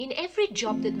In every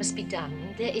job that must be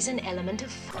done, there is an element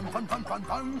of fun.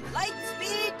 Fun. Light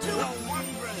speed to The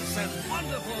wondrous and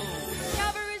wonderful.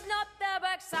 cover is not the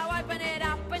book, so open it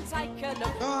up and take a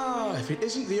look. Ah, if it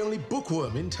isn't the only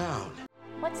bookworm in town.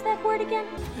 What's that word again?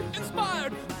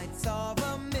 Inspired. Might solve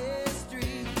a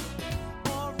mystery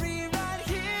or rewrite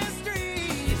history.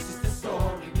 This is the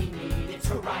story we needed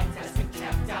to write, has been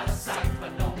kept out of sight,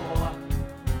 but no more.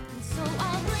 So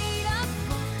I'll read a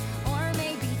book, or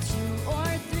maybe 2 or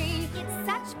 3. It's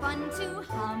such fun to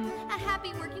hum a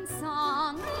happy working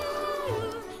song.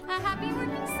 Ooh, a happy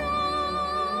working song.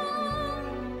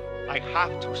 I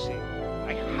have to sing.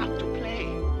 I have to play.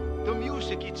 The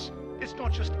music, it's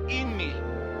not just in me.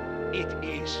 It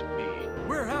is me.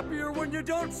 We're happier when you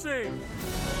don't sing.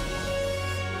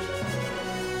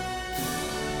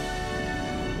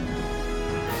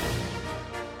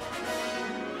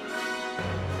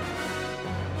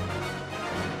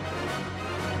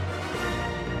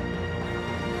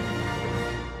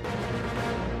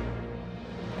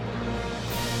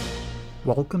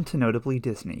 Welcome to Notably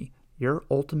Disney, your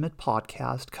ultimate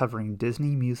podcast covering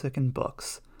Disney music and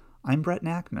books. I'm Brett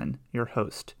Nachman, your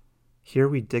host. Here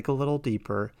we dig a little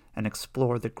deeper and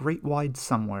explore the great wide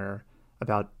somewhere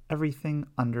about everything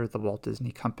under the Walt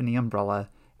Disney Company umbrella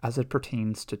as it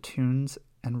pertains to tunes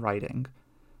and writing,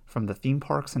 from the theme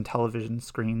parks and television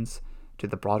screens to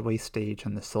the Broadway stage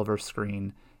and the silver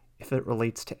screen, if it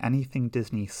relates to anything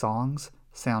Disney songs,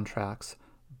 soundtracks,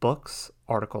 books,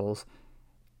 articles,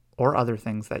 or other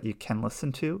things that you can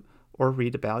listen to or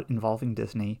read about involving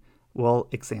Disney, we'll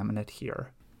examine it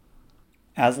here.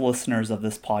 As listeners of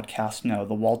this podcast know,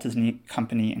 the Walt Disney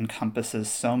Company encompasses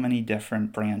so many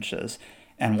different branches,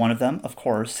 and one of them, of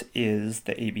course, is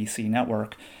the ABC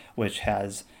network, which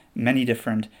has many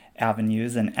different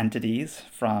avenues and entities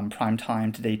from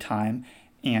primetime to daytime,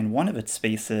 and one of its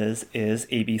spaces is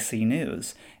ABC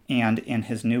News. And in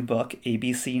his new book,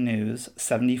 ABC News,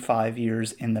 75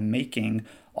 Years in the Making,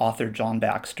 author John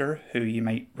Baxter, who you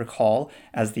might recall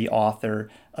as the author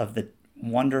of the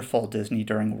wonderful Disney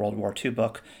During World War II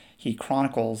book, he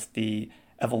chronicles the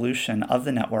evolution of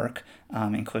the network,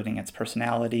 including its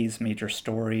personalities, major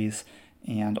stories,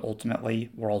 and ultimately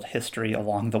world history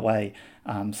along the way.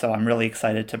 So I'm really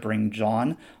excited to bring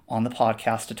John on the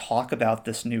podcast to talk about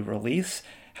this new release,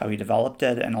 how he developed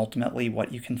it, and ultimately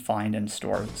what you can find in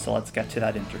store. So let's get to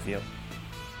that interview.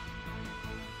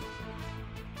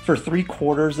 For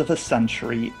 3/4 of a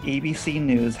century, ABC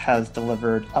News has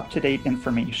delivered up-to-date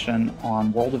information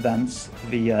on world events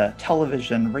via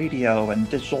television, radio, and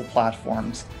digital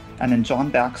platforms. And in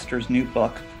John Baxter's new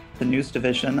book, The News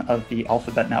Division of the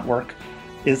Alphabet Network,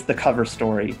 is the cover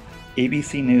story.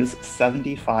 ABC News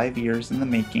 75 Years in the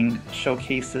Making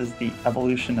showcases the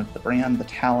evolution of the brand, the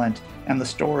talent, and the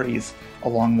stories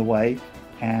along the way.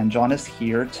 And John is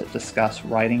here to discuss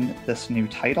writing this new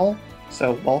title.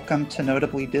 So welcome to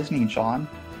Notably Disney, John.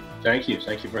 Thank you.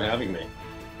 Thank you for having me.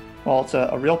 Well, it's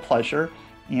a real pleasure.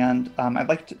 And I'd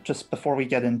like to, just before we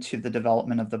get into the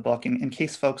development of the book, in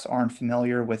case folks aren't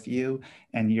familiar with you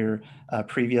and your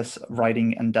previous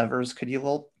writing endeavors, could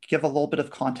you give a little bit of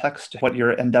context to what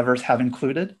your endeavors have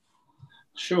included?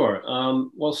 Sure.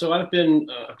 Well, so I've been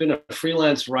a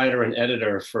freelance writer and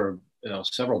editor for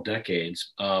several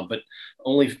decades, but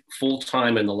only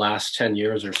full-time in the last 10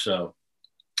 years or so.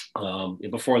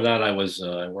 Before that, I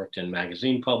worked in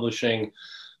magazine publishing,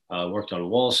 worked on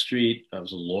Wall Street. I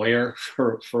was a lawyer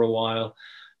for a while.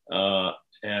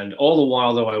 And all the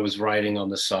while, though, I was writing on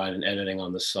the side and editing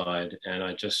on the side. And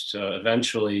I just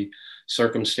eventually,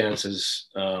 circumstances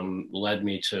led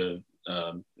me to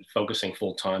focusing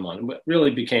full time on it. What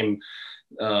really became,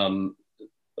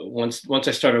 once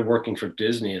I started working for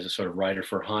Disney as a sort of writer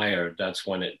for hire, that's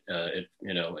when it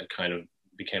kind of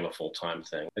became a full-time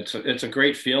thing. It's a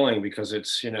great feeling because it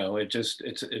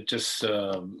just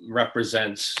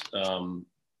represents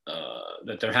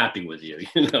that they're happy with you,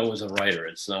 as a writer.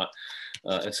 It's not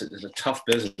it's a tough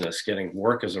business getting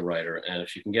work as a writer, and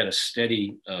if you can get a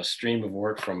steady stream of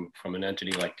work from an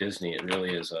entity like Disney, it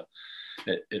really is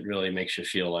it really makes you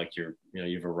feel like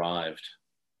you've arrived.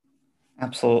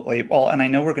 Absolutely. Well, and I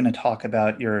know we're going to talk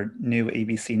about your new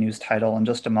ABC News title in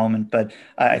just a moment, but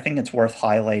I think it's worth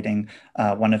highlighting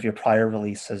one of your prior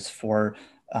releases for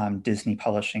Disney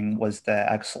Publishing was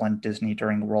the excellent Disney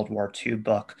During World War II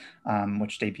book,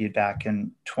 which debuted back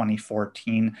in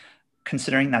 2014.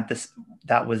 Considering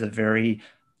that was a very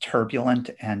turbulent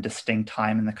and distinct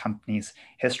time in the company's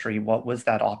history, what was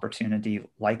that opportunity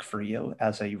like for you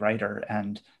as a writer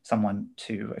and someone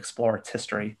to explore its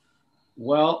history?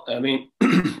 Well, I mean,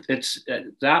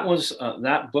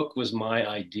 that book was my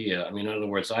idea. I mean, in other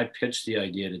words, I pitched the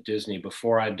idea to Disney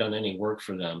before I'd done any work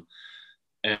for them,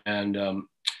 and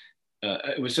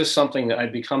it was just something that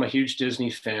I'd become a huge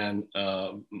Disney fan.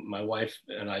 My wife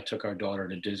and I took our daughter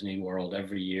to Disney World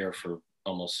every year for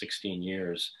almost 16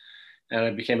 years, and I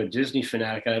became a Disney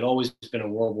fanatic. I'd always been a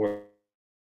World War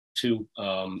II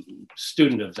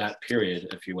student of that period,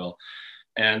 if you will.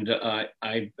 And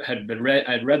I'd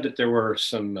read that there were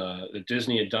some, that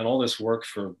Disney had done all this work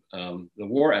for the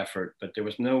war effort, but there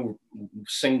was no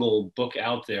single book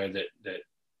out there that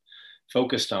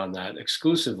focused on that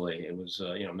exclusively. It was,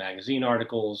 magazine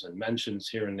articles and mentions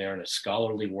here and there and a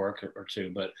scholarly work or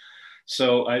two. But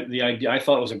so I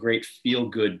thought it was a great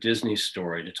feel-good Disney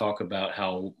story to talk about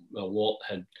how Walt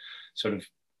had sort of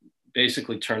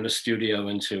basically turned the studio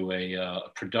into a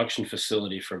production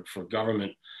facility for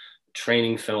government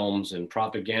training films and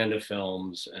propaganda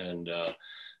films, and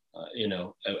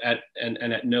it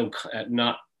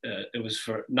was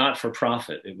not for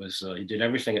profit. It was he did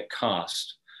everything at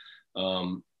cost,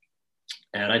 and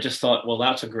I just thought, well,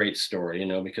 that's a great story,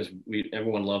 because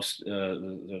everyone loves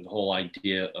the whole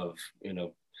idea of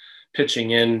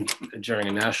pitching in during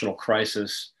a national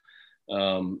crisis.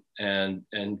 And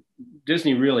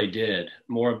Disney really did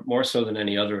more so than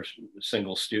any other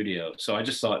single studio. So I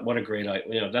just thought, what a great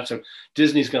idea!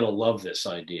 Disney's going to love this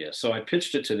idea. So I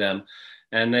pitched it to them,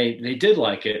 and they did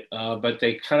like it, but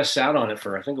they kind of sat on it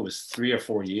for, I think it was 3 or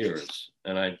 4 years,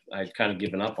 and I'd kind of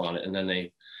given up on it. And then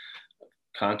they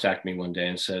contacted me one day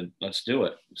and said, let's do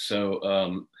it.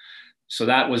 So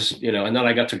that was, and then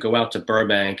I got to go out to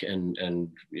Burbank and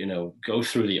go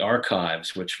through the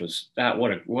archives, which was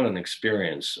what an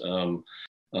experience.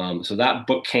 So that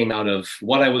book came out of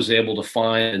what I was able to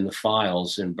find in the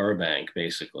files in Burbank,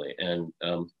 basically, and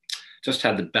just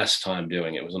had the best time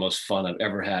doing it. It was the most fun I've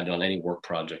ever had on any work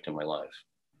project in my life.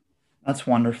 That's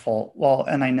wonderful. Well,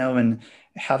 and I know in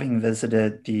having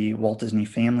visited the Walt Disney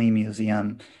Family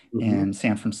Museum in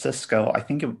San Francisco, I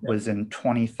think it was in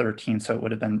 2013, so it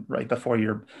would have been right before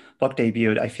your book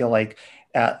debuted. I feel like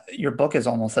your book is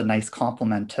almost a nice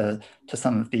complement to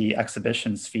some of the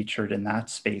exhibitions featured in that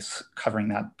space, covering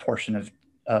that portion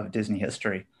of Disney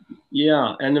history.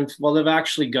 Yeah, and then, well, they've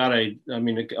actually got it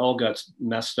all got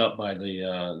messed up by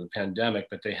the pandemic,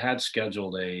 but they had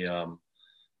scheduled an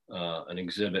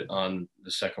exhibit on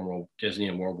the Second World Disney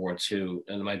and World War II,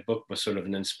 and my book was sort of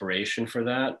an inspiration for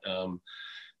that.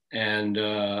 And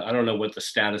I don't know what the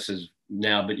status is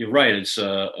now, but you're right. It's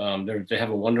they have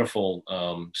a wonderful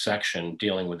section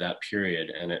dealing with that period,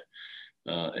 and it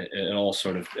all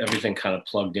sort of, everything kind of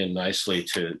plugged in nicely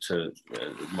to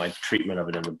my treatment of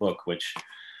it in the book, which,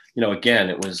 again,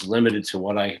 it was limited to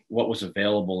what was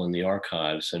available in the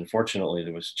archives, and fortunately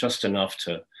there was just enough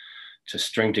to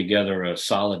string together a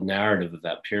solid narrative of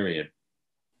that period.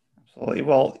 Absolutely.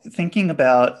 Well, thinking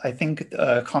about, I think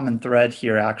a common thread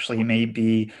here actually may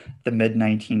be the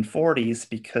mid-1940s,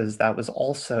 because that was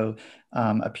also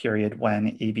a period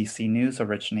when ABC News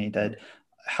originated.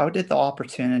 How did the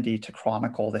opportunity to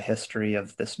chronicle the history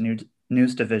of this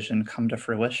news division come to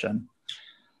fruition?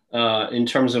 In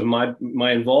terms of my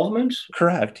involvement?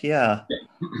 Correct, yeah.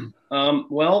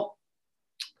 Well,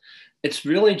 it's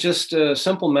really just a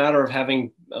simple matter of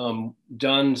having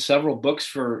done several books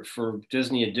for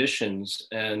Disney Editions,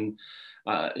 and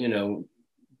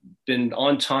been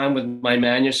on time with my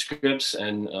manuscripts,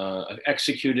 and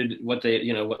executed what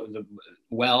they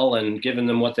well, and given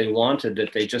them what they wanted.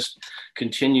 That they just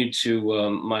continued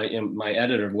to my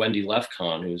editor, Wendy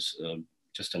Lefcon, who's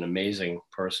just an amazing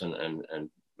person and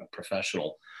a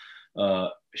professional.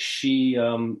 She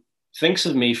thinks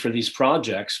of me for these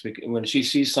projects when she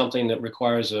sees something that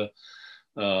requires a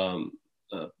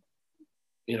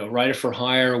writer for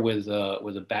hire with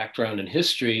a background in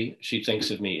history. She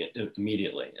thinks of me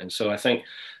immediately, and so I think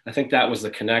that was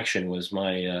the connection, was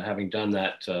my having done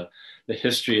that the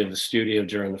history of the studio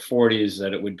during the 40s,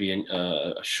 that it would be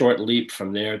a short leap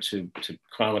from there to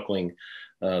chronicling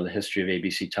the history of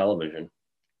ABC television.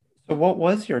 So what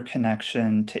was your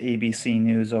connection to ABC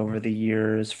News over the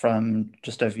years from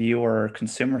just a viewer or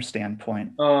consumer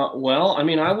standpoint? Well, I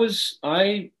mean, I was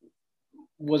a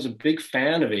big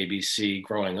fan of ABC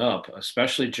growing up,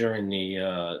 especially during the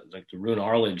Roone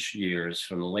Arledge years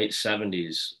from the late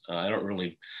 70s.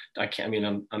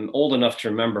 I'm old enough to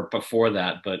remember before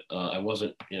that, but I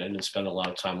didn't spend a lot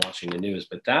of time watching the news.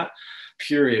 But that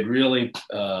period really,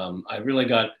 I really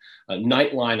got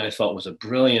Nightline. I thought was a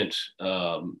brilliant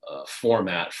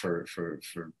format for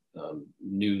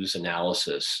news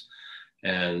analysis,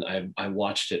 and I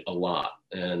watched it a lot.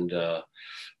 And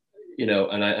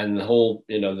and the whole,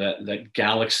 that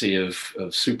galaxy of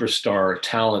superstar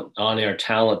talent, on-air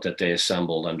talent that they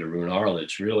assembled under Roone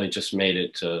Arledge really just made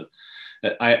it to,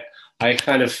 I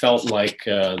kind of felt like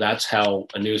that's how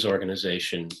a news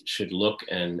organization should look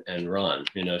and run,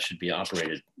 should be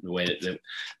operated the way that,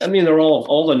 they're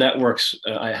all the networks,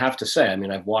 I have to say,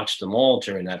 I've watched them all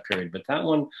during that period, but that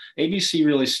one, ABC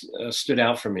really stood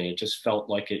out for me. It just felt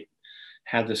like it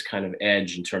had this kind of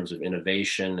edge in terms of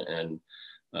innovation and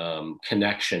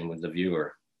connection with the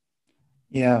viewer.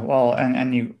 Yeah, well,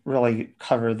 and you really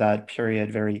cover that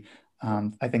period very,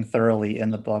 I think, thoroughly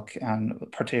in the book,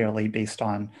 and particularly based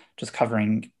on just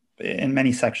covering in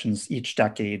many sections each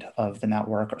decade of the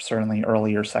network, or certainly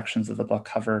earlier sections of the book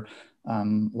cover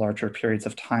larger periods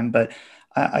of time. But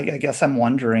I guess I'm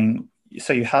wondering,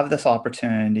 so you have this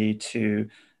opportunity to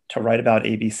write about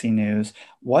ABC News.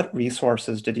 What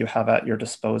resources did you have at your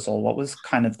disposal? What was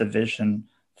kind of the vision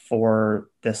for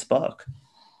this book?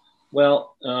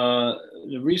 Well,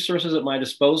 the resources at my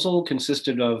disposal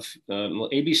consisted of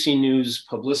ABC News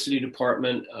publicity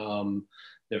department,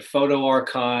 their photo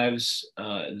archives,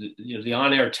 the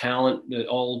on-air talent that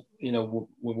all were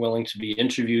willing to be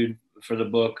interviewed for the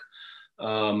book.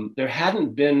 There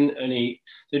hadn't been any.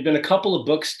 There'd been a couple of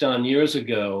books done years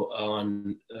ago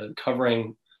on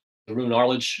covering Roone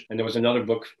Arledge, and there was another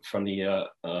book from the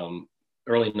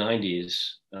early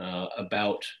 '90s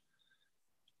about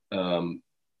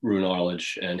Roone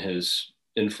Arledge and his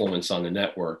influence on the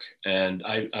network. And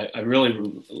I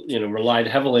really, relied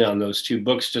heavily on those two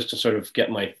books just to sort of get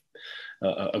my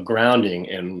a grounding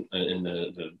in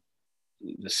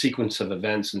the sequence of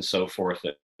events and so forth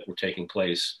that were taking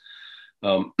place.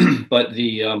 But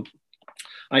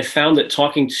I found that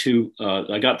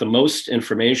I got the most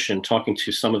information talking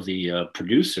to some of the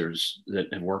producers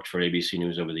that have worked for ABC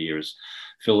News over the years.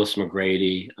 Phyllis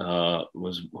McGrady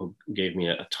who gave me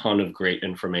a ton of great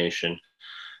information.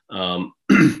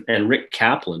 And Rick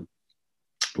Kaplan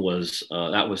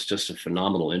that was just a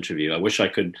phenomenal interview.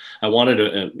 I wanted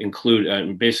to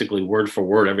include basically word for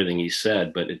word everything he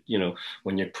said, but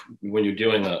when you're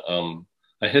doing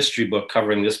a history book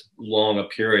covering this long a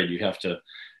period, you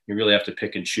really have to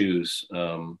pick and choose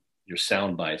your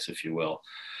sound bites, if you will.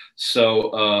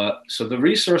 So the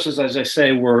resources, as I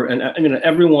say, were, and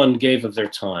everyone gave of their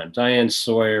time. Diane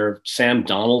Sawyer, Sam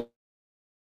Donaldson,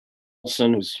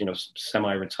 who's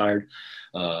semi-retired,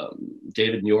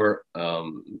 David Muir,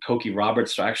 Cokie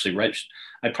Roberts.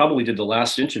 I probably did the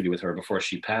last interview with her before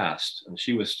she passed, and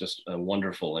she was just a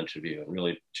wonderful interview and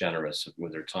really generous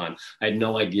with her time. I had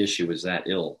no idea she was that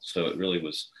ill, so it really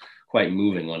was quite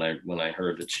moving when I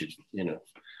heard that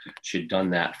she'd done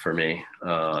that for me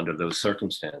under those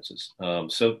circumstances.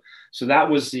 So that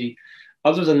was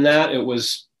other than that, it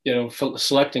was,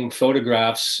 selecting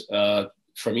photographs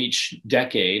from each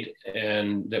decade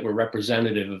and that were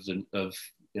representative of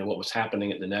what was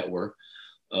happening at the network.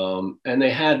 And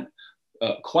they had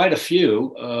quite a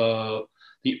few.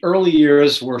 The early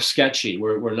years were sketchy,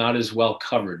 were not as well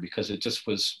covered because it just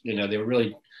was,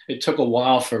 it took a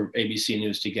while for ABC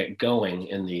News to get going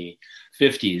in the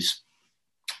 50s.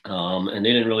 And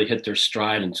they didn't really hit their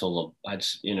stride until I'd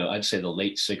say the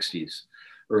late 60s,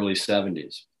 early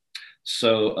 70s.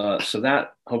 So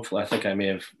that, hopefully, I think I may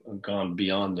have gone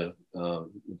beyond the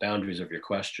boundaries of your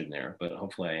question there, but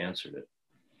hopefully I answered it.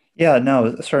 Yeah,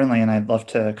 no, certainly, and I'd love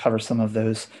to cover some of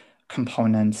those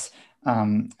components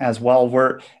as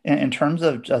well. In terms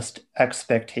of just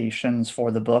expectations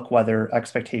for the book, whether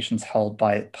expectations held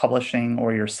by publishing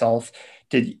or yourself,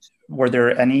 were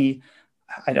there any,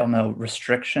 I don't know,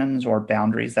 restrictions or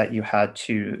boundaries that you had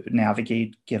to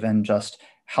navigate given just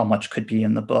how much could be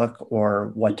in the book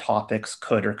or what topics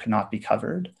could or could not be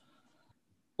covered?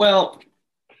 Well,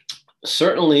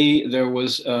 certainly there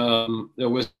was a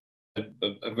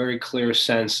very clear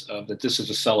sense of that this is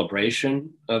a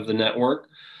celebration of the network.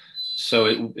 So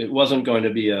it wasn't going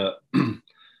to be a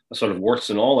sort of warts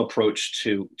and all approach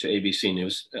to ABC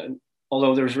News.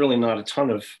 Although there's really not a ton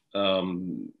of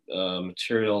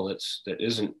material that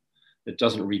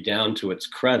doesn't redound to its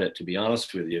credit, to be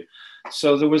honest with you.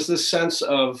 So there was this sense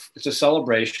of it's a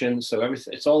celebration. So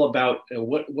it's all about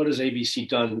what has ABC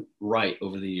done right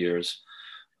over the years.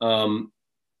 I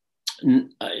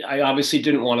obviously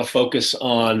didn't want to focus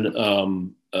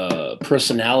on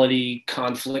personality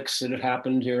conflicts that have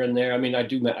happened here and there. I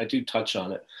do touch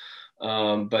on it,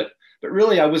 but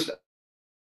really I was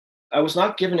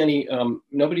not given any.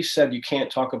 Nobody said you can't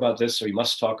talk about this or you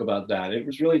must talk about that. It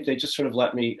was really they just sort of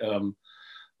let me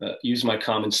use my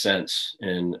common sense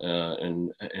in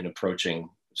approaching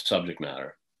subject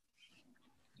matter.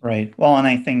 Right. Well, and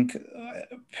I think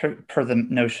per the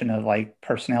notion of like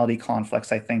personality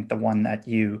conflicts, I think the one that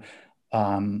you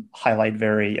highlight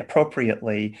very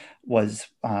appropriately was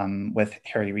with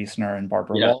Harry Reasoner and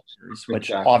Barbara Yeah, Walters, which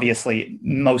exactly. obviously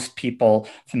most people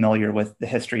familiar with the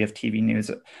history of TV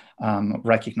news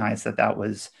recognize that that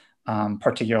was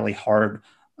particularly hard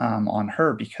on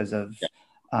her because of Yeah.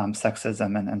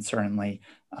 sexism and certainly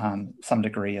some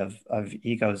degree of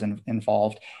egos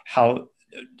involved. How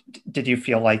did you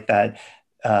feel like that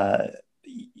uh,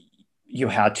 you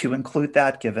had to include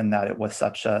that, given that it was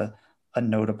such a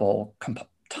notable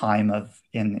time of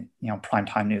in prime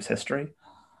time news history?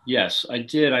 Yes, I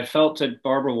did. I felt that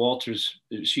Barbara Walters,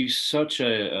 she's such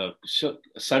a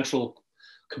central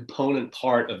component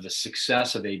part of the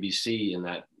success of ABC in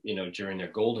that, during their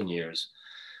golden years,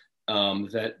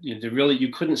 that really, you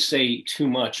couldn't say too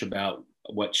much about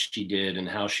what she did and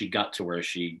how she got to where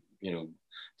she,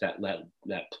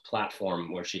 that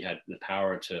platform where she had the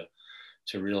power to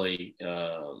really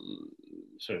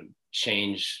sort of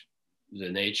change the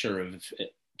nature of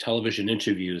television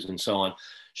interviews and so on.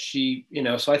 She,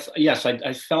 so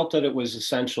I felt that it was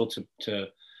essential to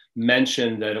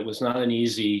mention that it was not an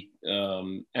easy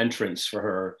entrance for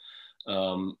her.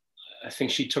 I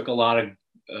think she took a lot of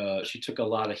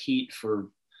heat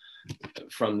from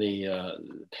the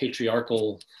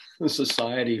patriarchal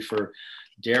society for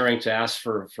daring to ask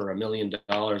for $1 million,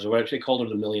 or what they called her,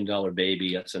 the $1 million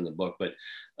baby. That's in the book. But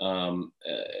how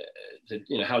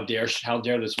dare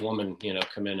this woman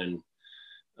come in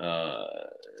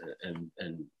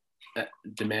and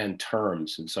demand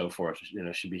terms and so forth.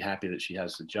 She'd be happy that she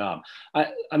has the job.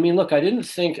 I mean, look, I don't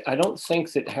think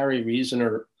that Harry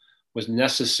Reasoner was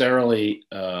necessarily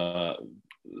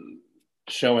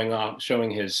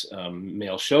showing his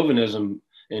male chauvinism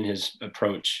in his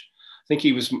approach. I think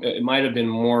it might have been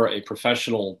more a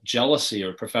professional jealousy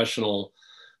or professional,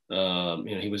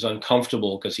 he was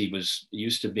uncomfortable because he was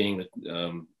used to being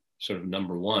the sort of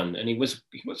number one. And he was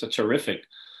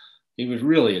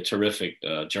really a terrific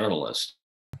journalist.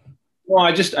 Well,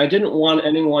 I didn't want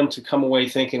anyone to come away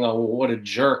thinking, oh, well, what a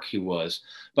jerk he was.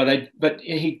 But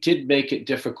he did make it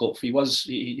difficult.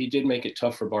 He did make it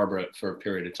tough for Barbara for a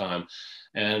period of time.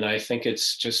 And I think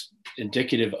it's just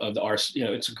indicative of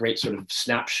it's a great sort of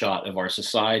snapshot of our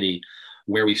society,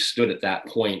 where we stood at that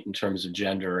point in terms of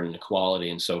gender and equality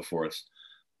and so forth.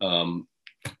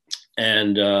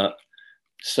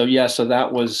 So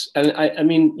that was, and I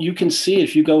mean, you can see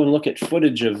if you go and look at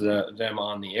footage of them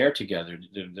on the air together,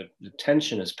 the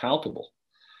tension is palpable.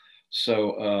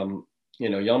 So,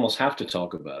 you almost have to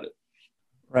talk about it.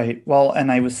 Right. Well,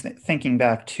 and I was thinking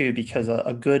back too, because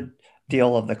a good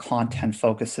deal of the content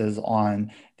focuses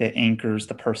on the anchors,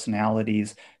 the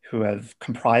personalities who have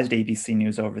comprised ABC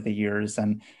News over the years.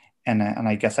 And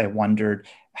I guess I wondered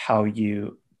how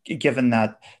you, given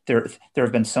that there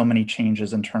have been so many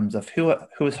changes in terms of who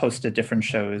has hosted different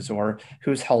shows or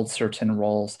who's held certain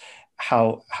roles,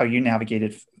 how you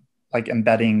navigated like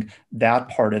embedding that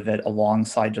part of it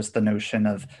alongside just the notion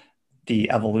of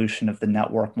the evolution of the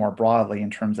network more broadly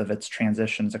in terms of its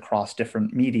transitions across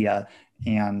different media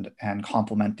and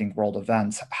complementing world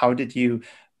events. How did you,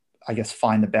 I guess,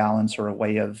 find a balance or a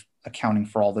way of accounting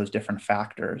for all those different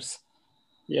factors?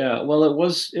 Yeah, well,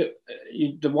 the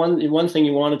one thing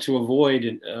you wanted to avoid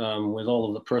with all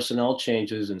of the personnel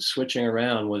changes and switching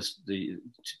around was you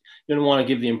didn't want to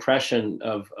give the impression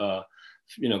of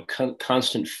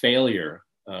constant failure.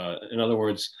 In other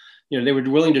words, they were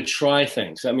willing to try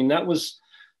things. I mean, that was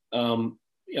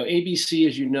ABC,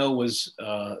 as you know, was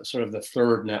sort of the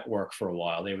third network for a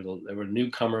while. They were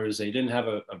newcomers. They didn't have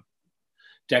a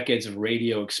decades of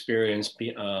radio experience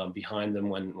behind them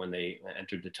when they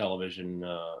entered the television,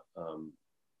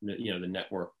 the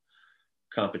network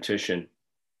competition.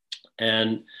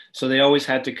 And so they always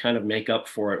had to kind of make up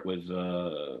for it with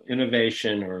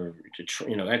innovation or,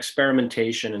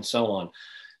 experimentation and so on.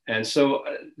 And so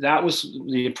that was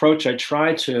the approach. I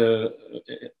tried to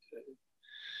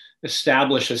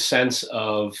establish a sense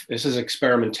of this is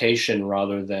experimentation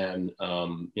rather than,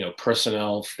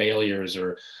 personnel failures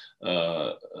or,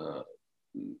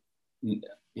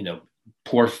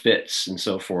 poor fits and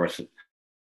so forth.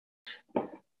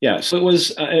 Yeah, so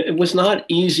it was not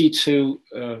easy to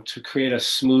create a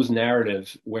smooth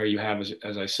narrative where you have,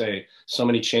 as I say, so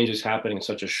many changes happening in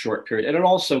such a short period, and it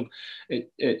also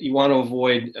you want to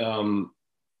avoid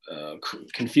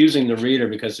confusing the reader,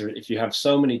 because if you have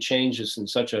so many changes in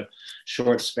such a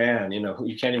short span,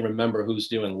 you can't even remember who's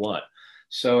doing what.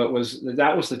 So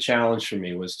that was the challenge for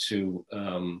me, was to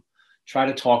try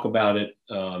to talk about it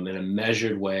in a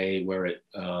measured way where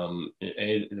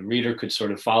the reader could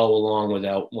sort of follow along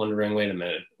without wondering, wait a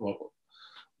minute,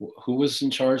 who was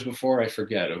in charge before, I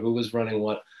forget, or who was running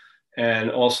what,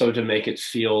 and also to make it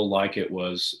feel like it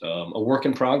was a work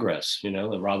in progress, you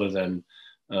know, rather than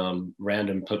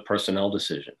random personnel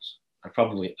decisions. I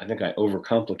think I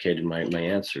overcomplicated my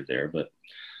answer there, but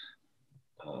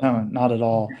no, not at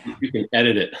all. You can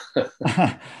edit it.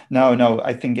 No,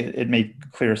 I think it made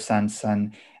clear sense.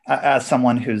 And as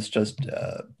someone who's just,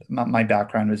 my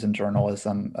background was in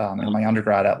journalism, in my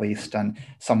undergrad at least, and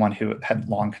someone who had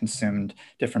long consumed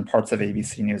different parts of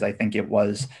ABC News, I think it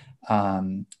was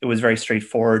very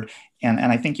straightforward. And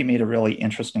I think you made a really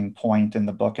interesting point in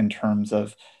the book in terms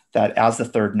of that as the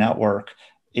third network,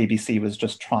 ABC was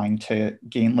just trying to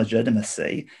gain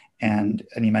legitimacy. And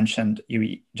you mentioned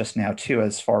you just now too,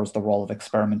 as far as the role of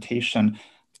experimentation.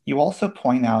 You also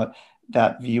point out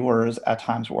that viewers at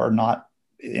times were not,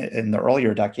 in the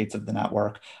earlier decades of the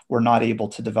network, were not able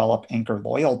to develop anchor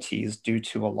loyalties due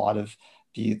to a lot of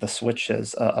the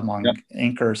switches among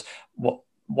anchors. What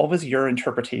was your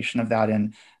interpretation of that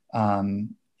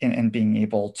in being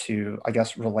able to, I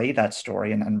guess, relay that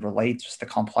story and relate just the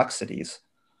complexities?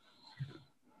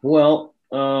 Well,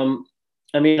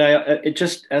 I mean, it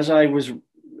just, as I was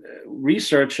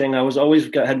researching, I was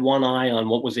always had one eye on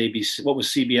what was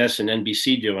CBS and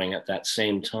NBC doing at that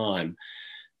same time.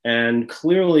 And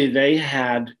clearly they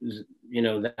had, you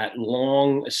know, that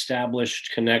long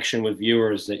established connection with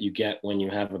viewers that you get when you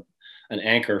have an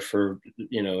anchor for,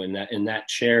 you know, in that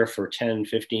chair for 10,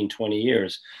 15, 20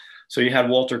 years. So you had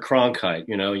Walter Cronkite,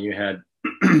 you know, you had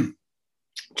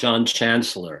John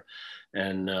Chancellor,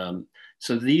 and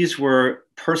so these were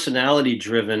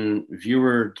personality-driven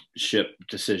viewership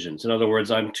decisions. In other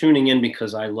words, I'm tuning in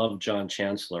because I love John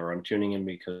Chancellor, or I'm tuning in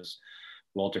because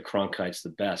Walter Cronkite's the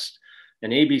best.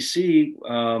 And ABC,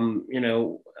 you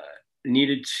know,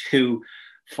 needed to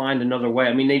find another way.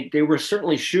 I mean, they were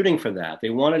certainly shooting for that. They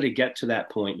wanted to get to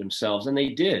that point themselves, and they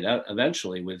did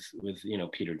eventually with you know,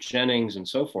 Peter Jennings and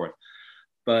so forth.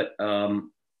 But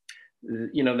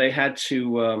you know, they had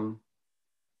to.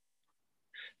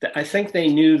 I think they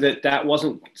knew that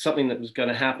wasn't something that was going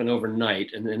to happen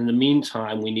overnight. And in the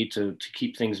meantime, we need to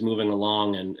keep things moving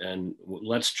along and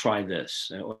let's try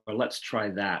this or let's try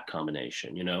that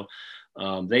combination. You know,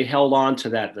 they held on to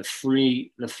the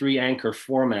three anchor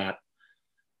format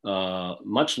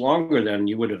much longer than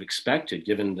you would have expected,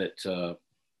 given that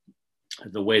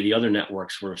the way the other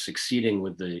networks were succeeding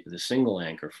with the single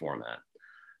anchor format.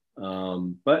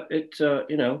 But it,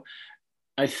 you know,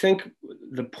 I think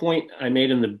the point I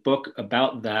made in the book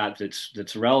about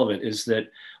that's relevant is that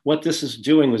what this is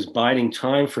doing was biding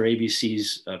time for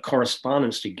ABC's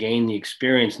correspondents to gain the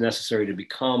experience necessary to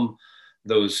become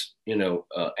those, you know,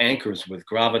 anchors with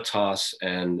gravitas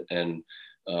and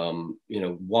you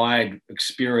know, wide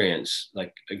experience.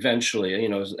 Like eventually, you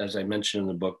know, as I mentioned in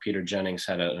the book, Peter Jennings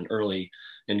had an early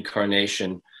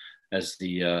incarnation as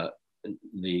the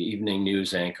evening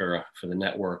news anchor for the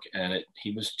network, and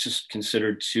he was just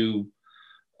considered too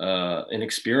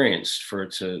inexperienced for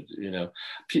it to, you know,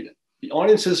 the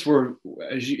audiences were,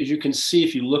 as you can see,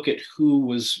 if you look at who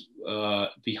was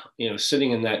you know,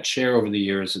 sitting in that chair over the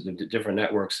years at the different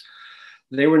networks,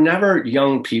 they were never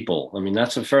young people. I mean,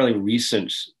 that's a fairly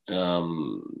recent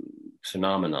phenomenon.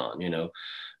 You know,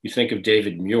 you think of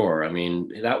David Muir. I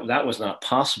mean, that was not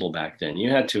possible back then. You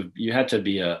had to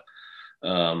be a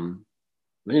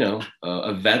you know,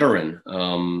 a veteran,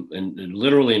 and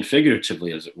literally and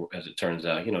figuratively, as it turns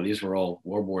out. You know, these were all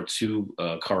World War II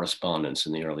correspondents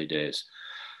in the early days,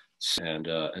 and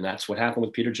that's what happened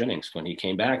with Peter Jennings. When he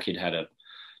came back, he'd had a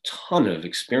ton of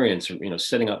experience, you know,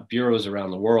 setting up bureaus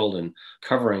around the world and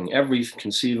covering every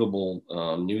conceivable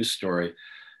news story.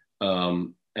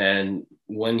 And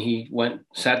when he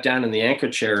sat down in the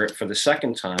anchor chair for the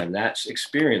second time, that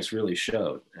experience really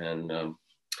showed. And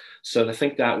so I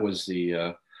think that was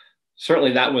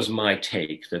certainly that was my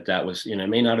take, that was, you know, it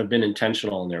may not have been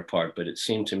intentional on their part, but it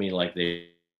seemed to me like they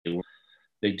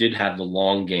did have the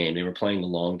long game. They were playing the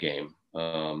long game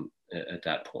at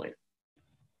that point.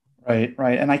 Right.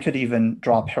 And I could even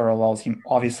draw parallels.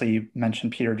 Obviously, you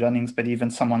mentioned Peter Jennings, but even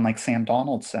someone like Sam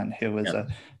Donaldson, who was a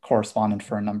correspondent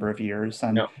for a number of years.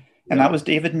 And that was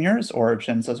David Muir's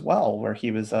origins as well, where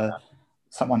he was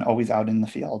someone always out in the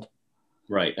field.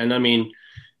 Right. And I mean,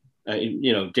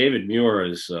 you know, David Muir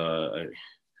is,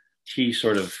 he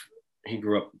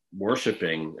grew up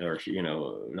worshiping, or, you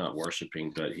know, not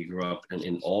worshiping, but he grew up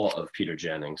in awe of Peter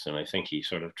Jennings. And I think he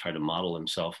sort of tried to model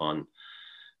himself on,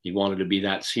 he wanted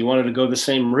to go the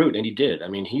same route, and he did. I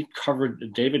mean,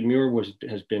 David Muir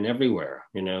has been everywhere,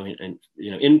 you know, and,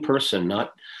 you know, in person,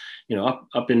 not, you know,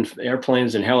 up in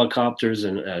airplanes and helicopters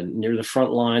and near the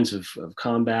front lines of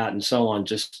combat and so on,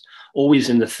 just always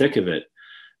in the thick of it.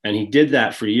 And he did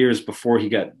that for years before he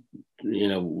got,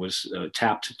 was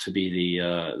tapped to be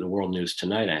the World News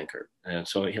Tonight anchor. And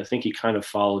so I think he kind of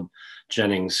followed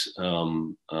Jennings'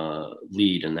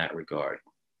 lead in that regard.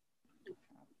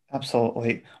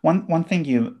 Absolutely. One thing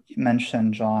you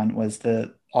mentioned, John, was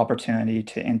the opportunity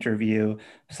to interview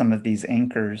some of these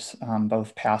anchors,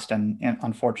 both past and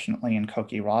unfortunately in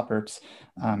Cokie Roberts'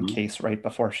 case right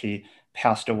before she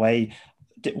passed away.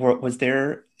 Was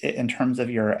there, in terms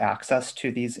of your access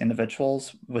to these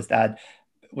individuals, was that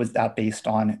based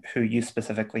on who you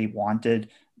specifically wanted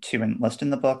to enlist in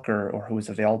the book, or who was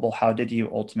available? How did you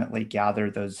ultimately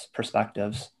gather those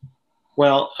perspectives?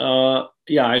 Well,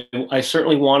 yeah, I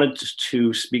certainly wanted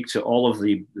to speak to all of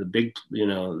the big,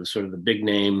 the sort of the big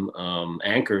name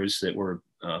anchors that were,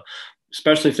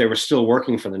 especially if they were still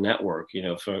working for the network.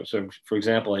 For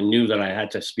example, I knew that I had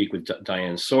to speak with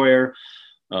Diane Sawyer.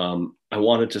 I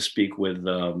wanted to speak with,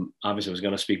 obviously I was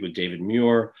going to speak with David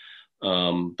Muir.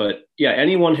 But yeah,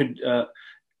 anyone who,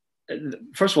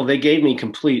 first of all, they gave me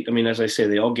complete, as I say,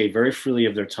 they all gave very freely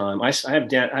of their time. I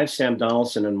have Sam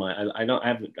Donaldson in my,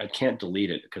 I can't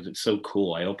delete it because it's so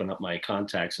cool. I open up my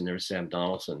contacts and there's Sam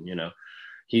Donaldson,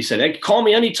 He said, hey, call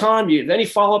me anytime. Any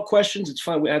follow-up questions? It's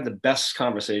fine. We had the best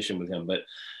conversation with him, but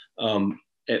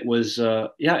it was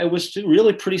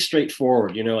really pretty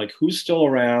straightforward, like who's still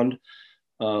around,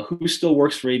 who still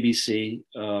works for ABC,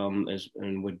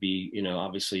 and would be,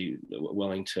 obviously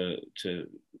willing to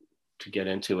get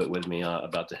into it with me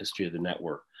about the history of the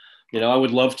network. I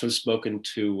would love to have spoken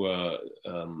to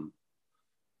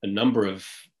a number of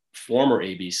former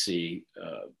ABC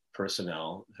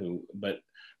personnel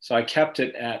so I kept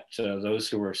it at those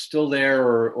who were still there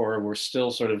or were still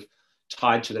sort of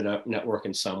tied to the network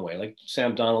in some way. Like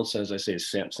Sam Donaldson, as I say, is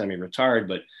semi-retired,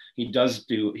 but he does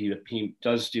do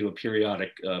a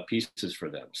periodic pieces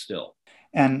for them still.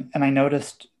 And I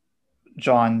noticed,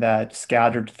 John, that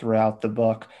scattered throughout the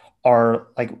book are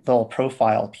like little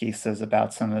profile pieces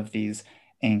about some of these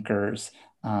anchors,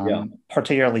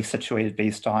 particularly situated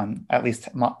based on, at least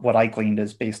what I gleaned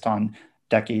is based on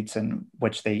decades in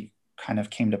which they kind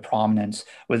of came to prominence.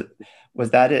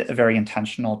 Was that a very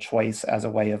intentional choice as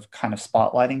a way of kind of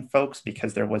spotlighting folks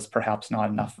because there was perhaps not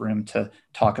enough room to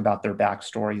talk about their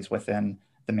backstories within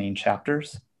the main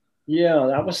chapters? Yeah,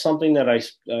 that was something that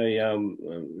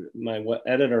my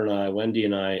editor and I, Wendy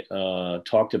and I,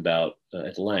 talked about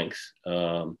at length.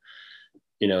 How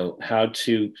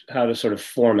to sort of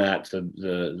format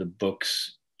the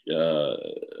book's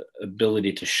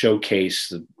ability to showcase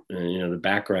the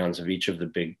backgrounds of each of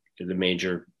the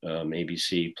major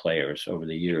ABC players over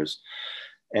the years,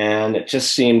 and it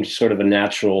just seemed sort of a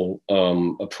natural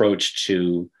approach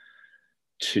to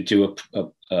do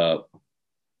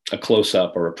a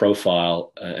close-up or a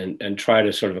profile and try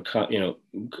to sort of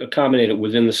accommodate it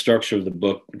within the structure of the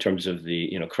book in terms of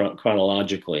the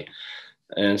chronologically.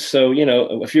 And so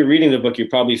if you're reading the book, you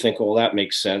probably think, well, that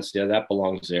makes sense, yeah, that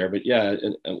belongs there. But yeah,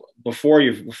 before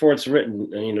it's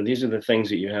written, these are the things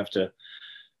that you have to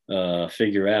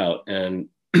figure out. And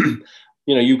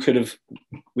we could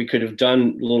have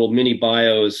done little mini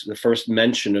bios, the first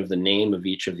mention of the name of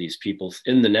each of these people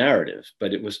in the narrative,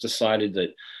 but it was decided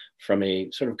that from a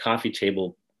sort of coffee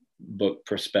table book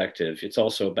perspective, it's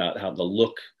also about how the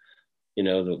look, the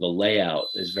layout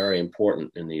is very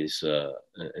important in these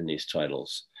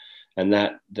titles, and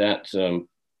that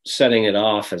setting it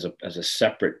off as a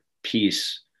separate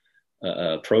piece,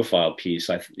 profile piece,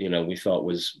 we thought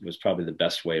was probably the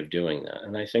best way of doing that.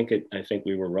 And I think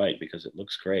we were right because it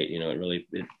looks great.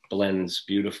 It blends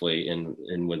beautifully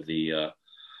in with the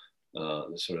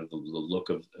sort of the look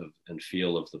of and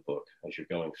feel of the book as you're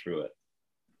going through it.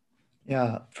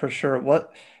 Yeah, for sure.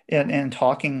 In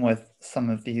talking with some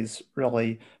of these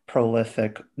really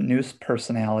prolific news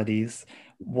personalities,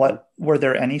 were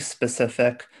there any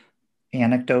specific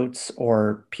anecdotes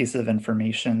or pieces of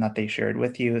information that they shared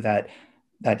with you that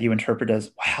you interpret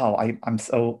as, wow, I'm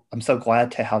so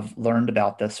glad to have learned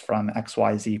about this from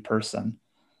XYZ person?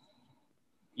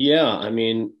 Yeah,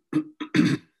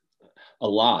 a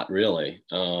lot, really.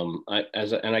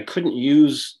 I couldn't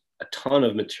use a ton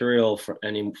of material from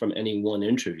any one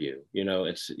interview.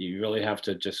 You really have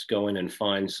to just go in and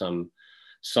find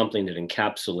something that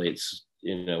encapsulates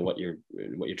what you're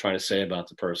trying to say about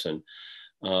the person.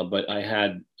 But I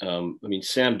had,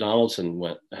 Sam Donaldson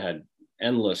had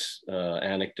endless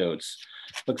anecdotes.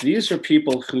 But these are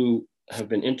people who have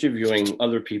been interviewing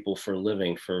other people for a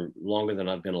living for longer than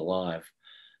I've been alive,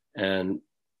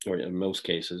 or in most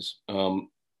cases.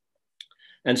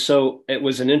 And so it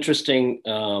was an interesting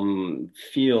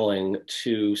feeling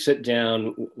to sit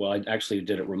down. Well, I actually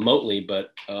did it remotely, but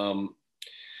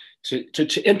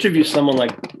to interview someone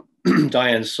like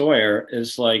Diane Sawyer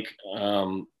is like,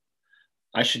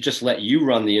 I should just let you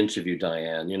run the interview,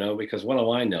 Diane, you know, because what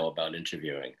do I know about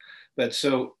interviewing? But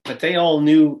they all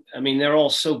knew, I mean, they're all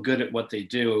so good at what they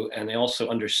do, and they also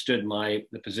understood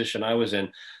the position I was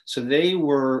in. So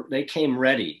they came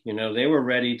ready, you know, they were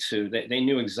ready they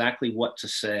knew exactly what to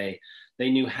say. They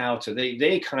knew how to,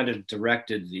 they kind of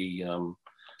directed the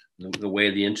way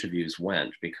the interviews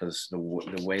went, because the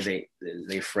way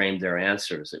they framed their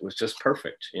answers, it was just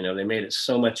perfect. You know, they made it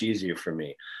so much easier for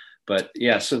me. But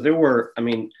yeah, so there were, I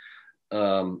mean,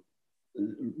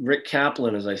 Rick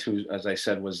Kaplan, as I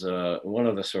said, was one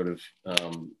of the sort of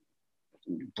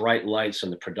bright lights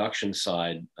on the production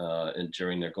side and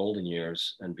during their golden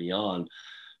years and beyond.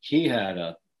 He had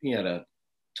a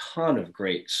ton of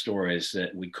great stories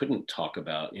that we couldn't talk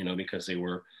about, you know, because they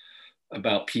were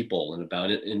about people and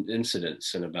about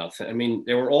incidents and about, I mean,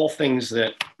 they were all things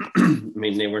that, I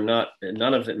mean, they were not,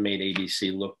 none of it made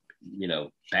ABC look, you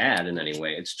know, bad in any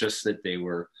way. It's just that they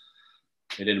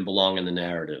didn't belong in the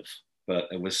narrative. But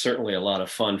it was certainly a lot of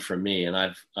fun for me, and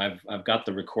I've got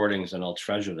the recordings, and I'll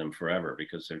treasure them forever,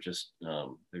 because they're just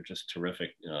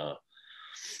terrific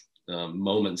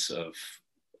moments of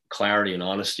clarity and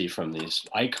honesty from these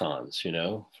icons, you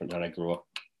know, from that I grew up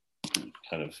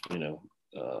kind of, you know,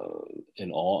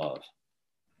 in awe of.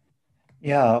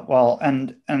 Yeah, well,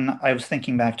 and I was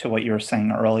thinking back to what you were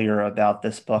saying earlier about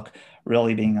this book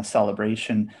really being a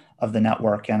celebration of the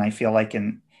network, and I feel like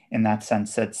in that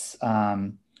sense,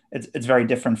 it's very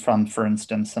different from, for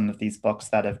instance, some of these books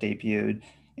that have debuted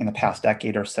in the past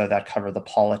decade or so that cover the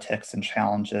politics and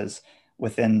challenges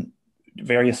within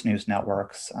various news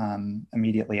networks.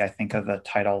 Immediately, I think of a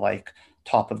title like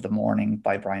Top of the Morning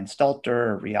by Brian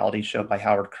Stelter, a reality show by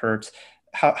Howard Kurtz.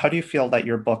 How do you feel that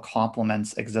your book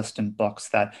complements existent books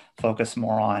that focus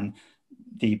more on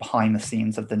the behind the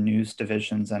scenes of the news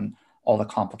divisions and all the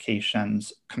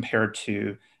complications, compared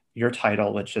to your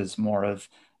title, which is more of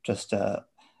just a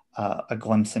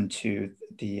glimpse into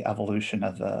the evolution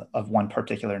of one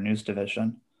particular news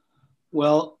division?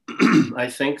 Well, I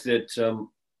think that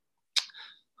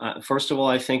first of all,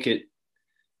 I think it's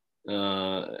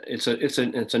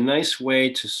a nice way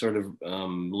to sort of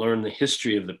learn the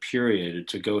history of the period,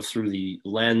 to go through the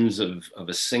lens of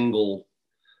a single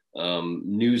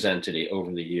news entity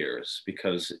over the years,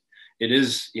 because it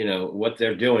is, you know, what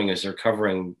they're doing is they're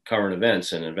covering current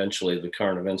events, and eventually the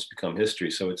current events become history.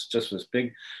 So it's just this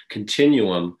big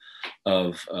continuum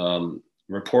of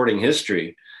reporting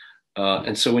history.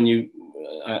 And so when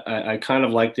I kind of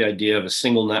like the idea of a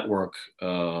single network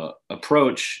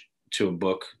approach to a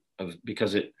book,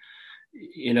 because it,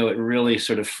 you know, it really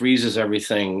sort of freezes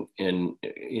everything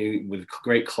with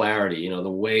great clarity. You know,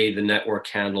 the way the network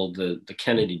handled the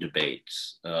Kennedy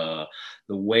debates, the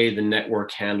way the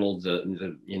network handled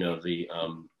the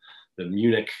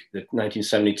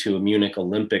 1972 Munich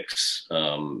Olympics,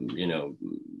 you know,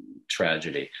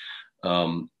 tragedy.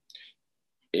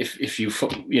 If you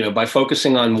know, by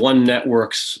focusing on one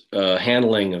network's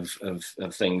handling of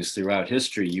things throughout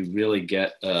history, you really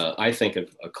get, I think,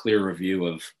 a clearer view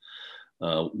of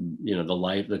you know,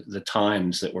 the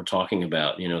times that we're talking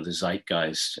about, you know, the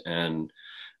zeitgeist, and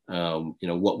you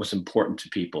know, what was important to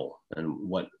people, and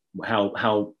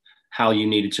how you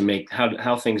needed to make,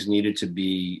 how things needed to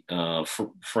be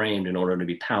framed in order to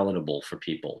be palatable for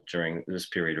people during this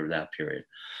period or that period.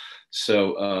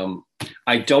 So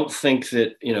I don't think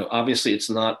that, you know, obviously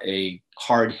it's not a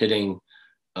hard-hitting,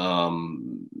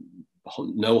 no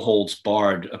holds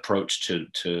barred approach to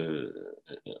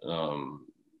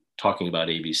talking about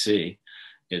ABC.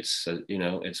 It's you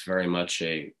know, it's very much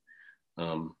the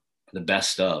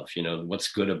best of, you know,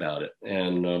 what's good about it,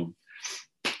 and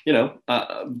you know,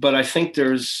 but I think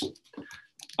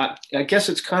I guess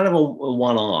it's kind of a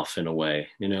one-off in a way,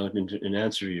 you know, in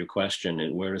answer to your question,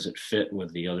 and where does it fit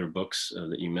with the other books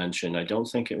that you mentioned? I don't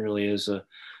think it really is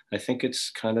I think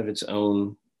it's kind of its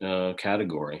own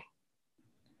category.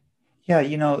 Yeah,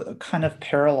 you know, kind of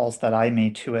parallels that I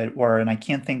made to it were, and I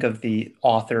can't think of the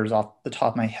authors off the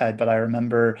top of my head, but I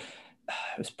remember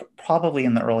it was probably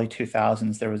in the early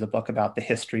 2000s, there was a book about the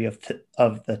history of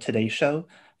the Today Show,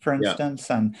 for instance,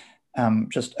 yeah.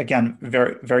 And just, again,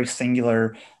 very, very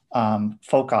singular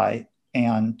foci,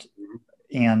 and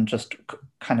just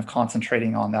kind of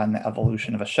concentrating on that and the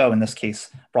evolution of a show, in this case,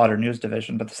 broader news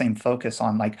division, but the same focus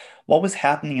on like what was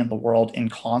happening in the world in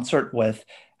concert with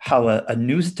how a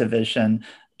news division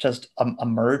just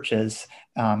emerges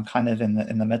kind of in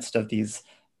the midst of these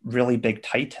really big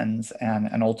titans,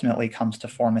 and ultimately comes to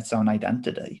form its own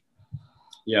identity.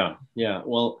 Yeah.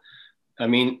 Well, I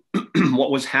mean,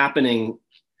 what was happening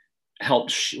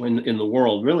in the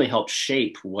world really helped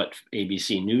shape what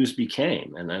ABC News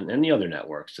became, and the other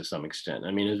networks to some extent.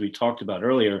 I mean, as we talked about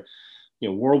earlier,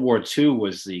 World War II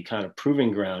was the kind of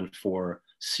proving ground for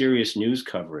serious news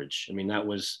coverage. I mean, that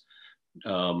was,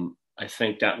 I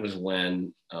think that was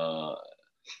when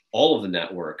all of the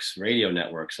networks, radio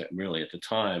networks, really at the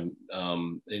time,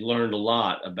 they learned a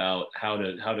lot about how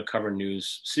to cover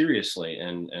news seriously,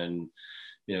 and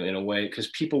in a way, because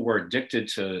people were addicted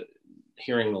to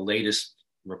hearing the latest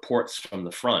reports from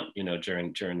the front.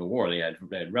 During the war, they had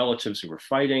relatives who were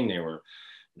fighting, they were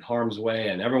in harm's way,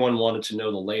 and everyone wanted to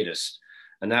know the latest.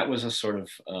 And that was a sort of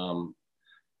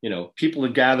people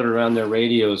had gathered around their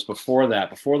radios before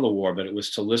the war, but it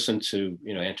was to listen to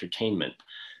entertainment.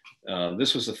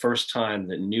 This was the first time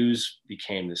that news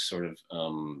became this sort of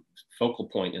focal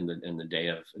point in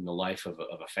the life of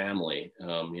a family.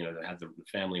 That had the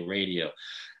family radio,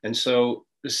 and so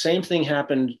the same thing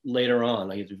happened later on.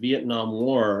 Like the Vietnam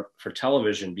War for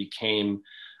television became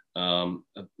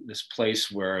this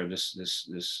place where this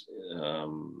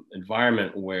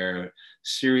environment where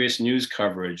serious news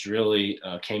coverage really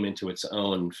came into its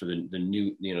own for the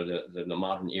new the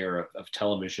modern era of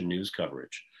television news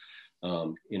coverage.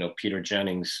 Peter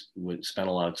Jennings would spend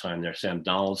a lot of time there. Sam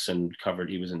Donaldson covered.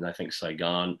 He was in, I think,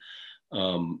 Saigon.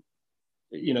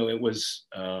 It was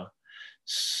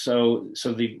so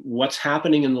what's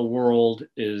happening in the world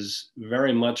is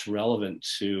very much relevant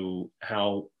to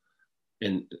how,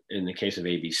 in the case of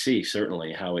ABC,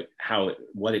 certainly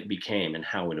what it became and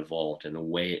how it evolved and the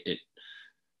way it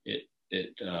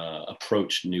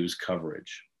approached news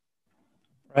coverage.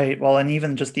 Right. Well, and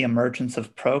even just the emergence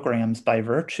of programs by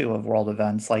virtue of world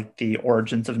events, like the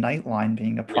origins of Nightline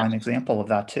being a prime example of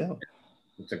that too.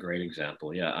 It's a great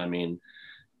example. Yeah. I mean,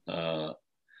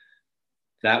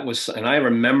 that was, and I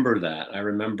remember that. I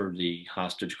remember the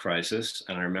hostage crisis,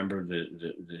 and I remember the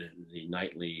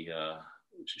nightly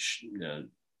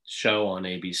show on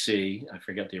ABC. I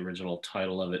forget the original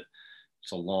title of it.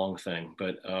 It's a long thing,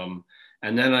 but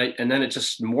and then it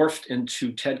just morphed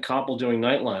into Ted Koppel doing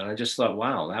Nightline. I just thought,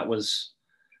 wow,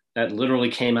 that literally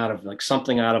came out of like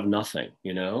something out of nothing,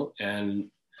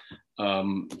 and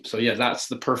so yeah, that's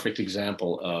the perfect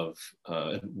example of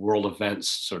world events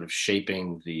sort of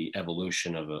shaping the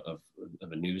evolution of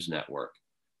a news network.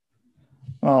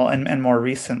 Well, and more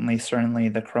recently, certainly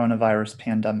the coronavirus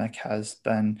pandemic has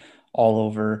been all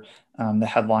over the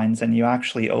headlines, and you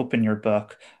actually open your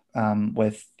book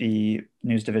with the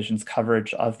news division's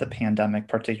coverage of the pandemic,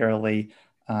 particularly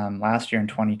last year in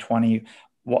 2020.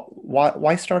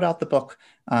 Why start out the book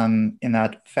in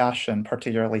that fashion,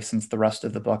 particularly since the rest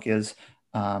of the book is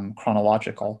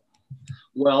chronological?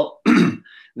 Well,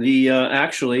 the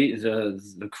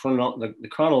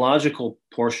chronological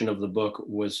portion of the book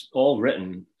was all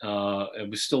written. It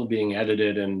was still being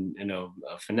edited and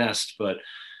finessed, but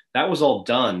that was all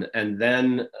done. And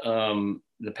then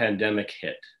the pandemic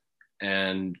hit,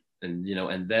 and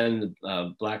then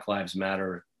Black Lives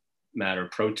Matter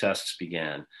protests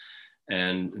began,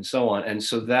 and so on. And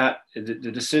so that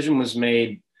the decision was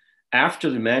made after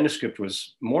the manuscript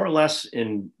was more or less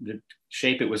in the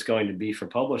shape it was going to be for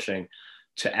publishing,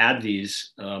 to add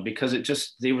these because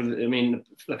the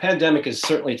pandemic is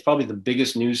certainly, it's probably the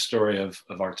biggest news story of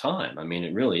our time. I mean,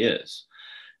 it really is.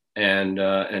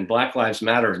 And Black Lives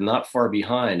Matter is not far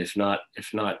behind, if not,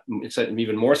 it's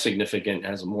even more significant,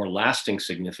 has a more lasting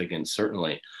significance,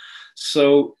 certainly.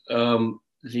 So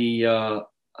the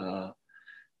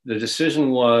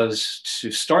decision was to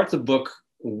start the book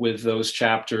with those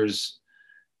chapters,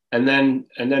 and then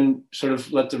sort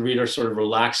of let the reader sort of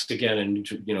relax again and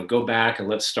go back and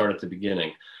let's start at the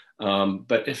beginning.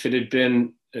 But if it had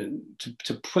been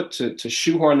to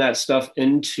shoehorn that stuff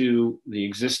into the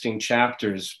existing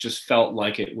chapters, just felt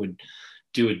like it would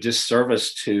do a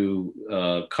disservice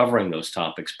to covering those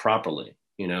topics properly,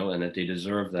 and that they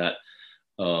deserve that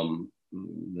the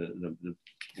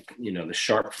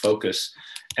sharp focus,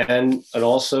 and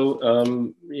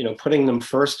also putting them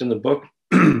first in the book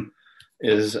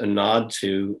is a nod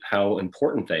to how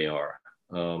important they are.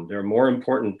 They're more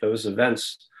important. Those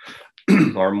events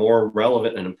are more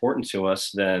relevant and important to us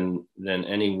than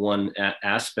any one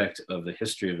aspect of the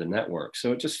history of the network.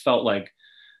 So it just felt like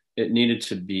it needed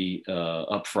to be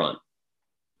upfront.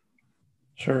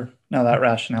 Sure. No, that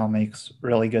rationale makes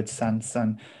really good sense.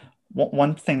 And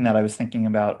one thing that I was thinking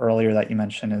about earlier that you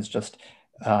mentioned is just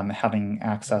having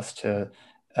access to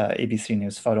ABC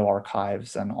News photo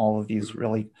archives and all of these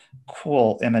really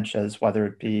cool images, whether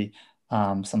it be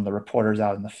some of the reporters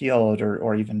out in the field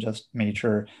or even just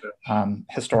major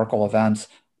historical events.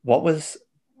 What was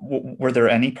were there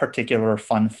any particular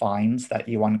fun finds that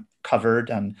you uncovered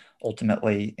and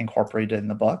ultimately incorporated in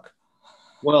the book?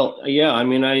 Well, yeah, I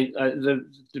mean,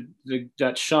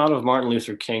 that shot of Martin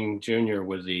Luther King Jr.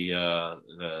 with the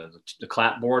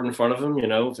clapboard in front of him,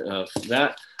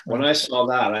 that when I saw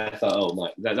that, I thought, oh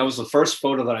my, that was the first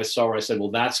photo that I saw where I said, well,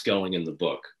 that's going in the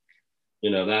book.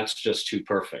 That's just too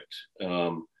perfect.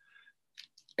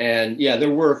 And yeah, there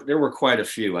were quite a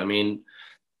few. I mean,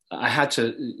 I had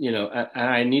to,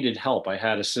 I needed help. I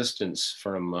had assistance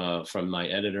from my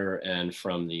editor and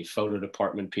from the photo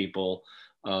department people.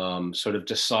 Sort of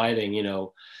deciding,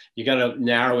 you got to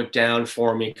narrow it down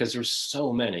for me because there's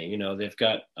so many, they've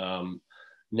got,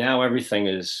 now everything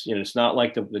is, it's not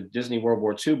like the Disney World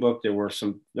War II book. There were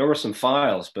some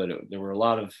files, but there were a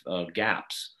lot of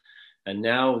gaps. And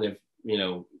now they've,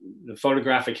 the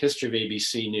photographic history of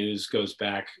ABC News goes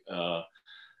back,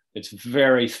 it's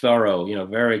very thorough,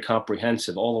 very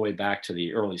comprehensive all the way back to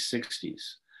the early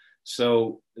 60s.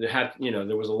 So there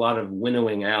was a lot of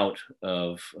winnowing out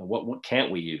of what can't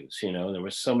we use? There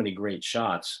were so many great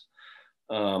shots.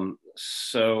 But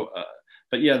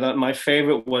yeah, my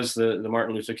favorite was the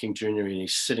Martin Luther King Jr. and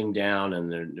he's sitting down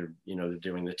and they're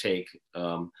doing the take,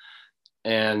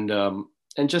 and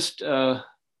just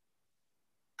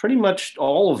pretty much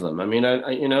all of them. I mean,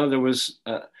 there was.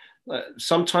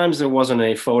 Sometimes there wasn't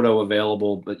a photo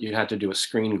available, but you had to do a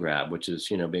screen grab, which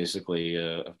is, basically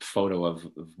a photo of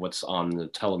what's on the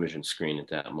television screen at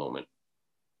that moment.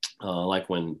 Like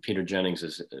when Peter Jennings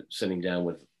is sitting down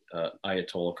with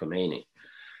Ayatollah Khomeini.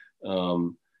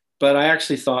 But I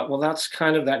actually thought, well, that's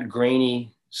kind of that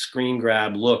grainy screen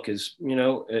grab look is,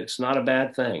 it's not a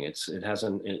bad thing.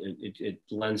 It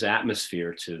lends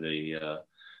atmosphere to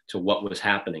to what was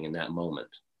happening in that moment.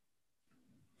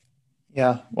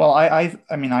 Yeah, well, I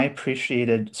mean, I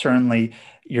appreciated certainly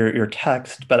your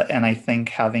text, and I think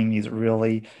having these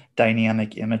really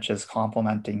dynamic images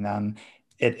complementing them,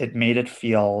 it made it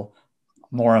feel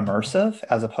more immersive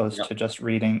as opposed to just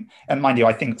reading. And mind you,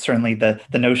 I think certainly the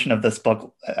notion of this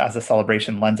book as a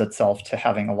celebration lends itself to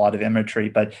having a lot of imagery,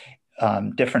 but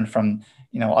different from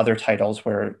other titles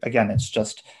where again it's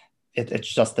just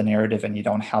the narrative and you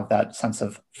don't have that sense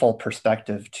of full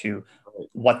perspective to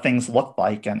what things look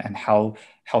like and how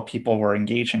people were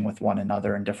engaging with one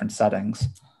another in different settings.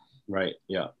 Right.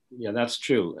 Yeah, that's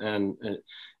true. And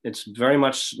it's very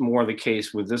much more the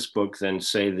case with this book than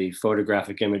say the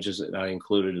photographic images that I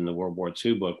included in the World War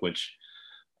II book, which,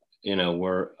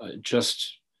 were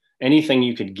just anything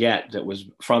you could get that was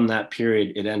from that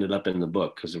period. It ended up in the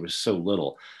book because there was so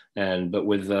little. But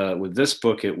with this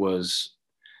book, it was,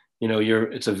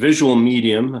 it's a visual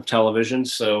medium of television.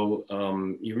 So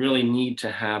you really need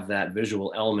to have that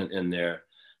visual element in there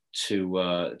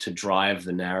to drive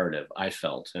the narrative. I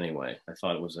felt anyway. I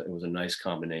thought it was a nice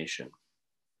combination.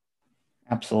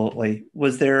 Absolutely.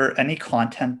 Was there any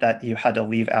content that you had to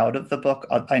leave out of the book?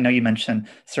 I know you mentioned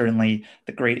certainly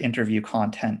the great interview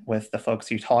content with the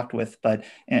folks you talked with, but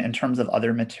in terms of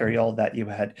other material that you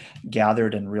had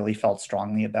gathered and really felt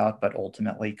strongly about, but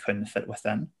ultimately couldn't fit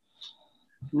within?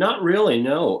 Not really,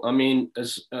 no. I mean,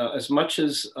 as much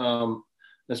as I'm,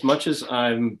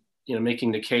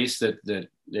 making the case that the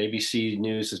ABC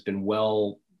News has been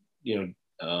well,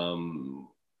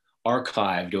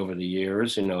 archived over the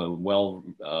years,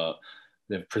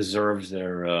 they've preserved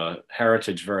their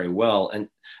heritage very well. And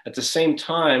at the same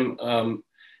time,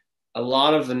 a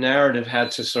lot of the narrative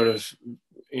had to sort of,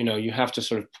 you have to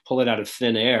sort of pull it out of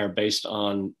thin air based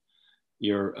on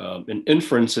your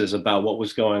inferences about what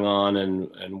was going on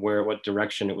and what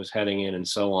direction it was heading in and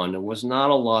so on. There was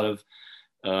not a lot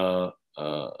of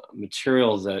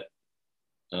material that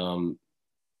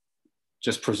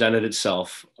just presented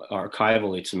itself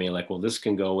archivally to me, like, well, this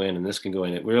can go in and this can go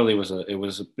in. It really was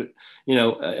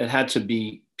it had to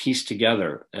be pieced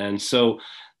together. And so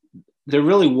there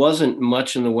really wasn't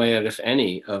much in the way of, if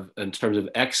any, in terms of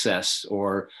excess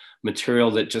or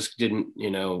material that just didn't,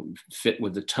 fit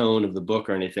with the tone of the book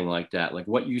or anything like that. Like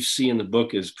what you see in the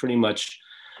book is pretty much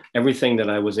everything that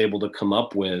I was able to come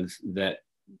up with that,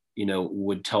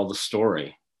 would tell the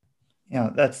story. Yeah,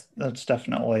 that's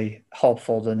definitely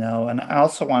helpful to know. And I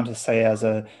also want to say, as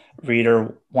a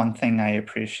reader, one thing I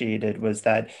appreciated was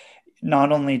that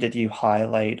not only did you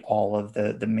highlight all of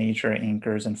the major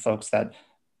anchors and folks that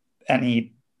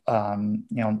any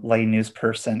lay news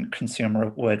person,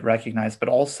 consumer would recognize, but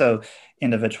also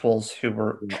individuals who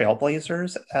were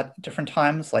trailblazers at different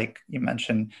times, like you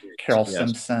mentioned, Carol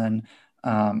Simpson,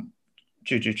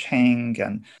 Juju Chang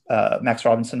and Max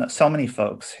Robinson, so many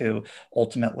folks who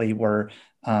ultimately were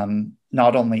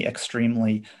not only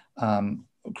extremely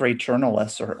great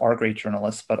journalists or are great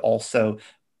journalists, but also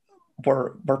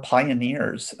were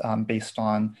pioneers based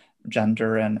on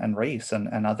gender and race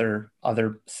and other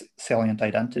salient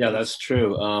identities. Yeah, that's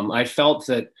true. I felt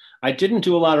that I didn't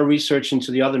do a lot of research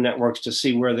into the other networks to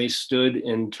see where they stood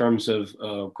in terms of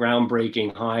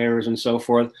groundbreaking hires and so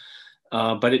forth.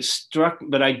 But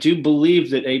I do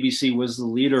believe that ABC was the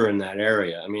leader in that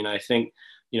area. I mean, I think,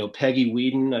 Peggy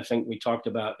Whedon, I think we talked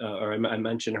about, or I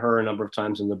mentioned her a number of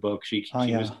times in the book. She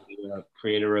was the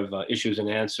creator of Issues and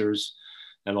Answers,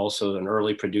 and also an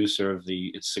early producer of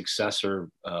its successor,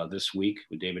 This Week,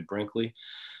 with David Brinkley.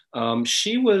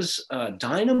 She was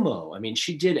dynamo. I mean,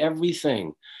 she did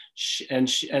everything,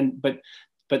 but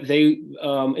they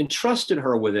entrusted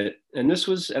her with it, and this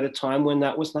was at a time when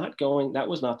that was not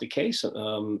the case.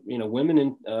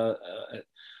 Women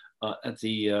on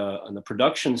the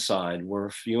production side were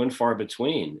few and far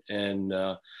between, and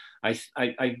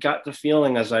I got the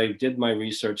feeling as I did my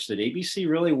research that ABC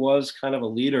really was kind of a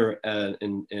leader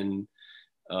in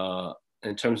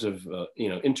terms of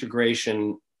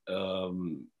integration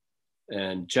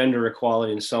and gender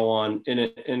equality and so on.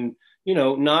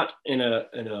 Not in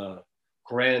a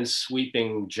grand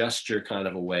sweeping gesture kind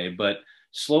of a way, but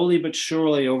slowly but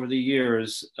surely over the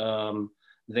years,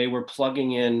 they were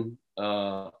plugging in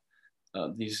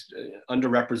these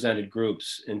underrepresented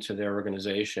groups into their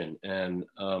organization, and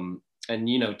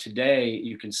today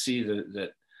you can see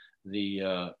that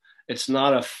it's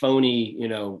not a phony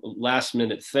last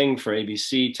minute thing for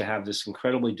ABC to have this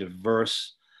incredibly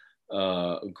diverse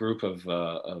group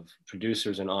of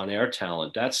producers and on-air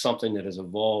talent. That's something that has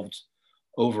evolved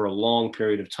over a long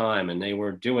period of time, and they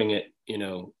were doing it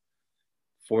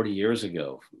 40 years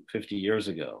ago, 50 years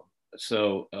ago.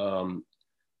 So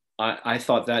I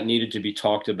thought that needed to be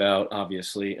talked about.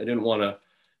 Obviously, I didn't want to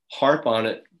harp on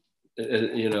it,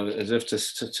 as if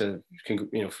to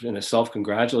in a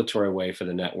self-congratulatory way for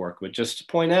the network, but just to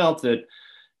point out that,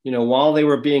 while they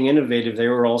were being innovative, they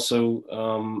were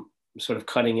also sort of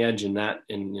cutting edge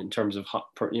in terms of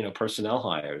personnel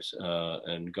hires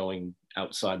and going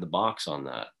outside the box on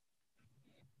that.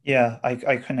 Yeah, I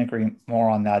couldn't agree more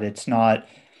on that. It's not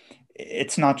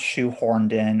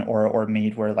shoehorned in or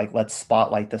made where like, let's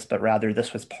spotlight this, but rather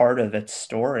this was part of its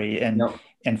story. And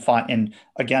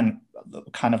again,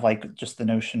 kind of like just the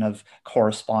notion of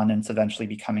correspondents eventually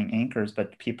becoming anchors,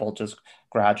 but people just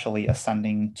gradually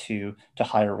ascending to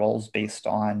higher roles based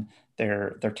on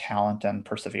their talent and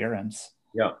perseverance.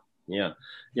 Yeah. There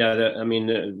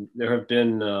have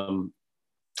been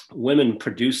women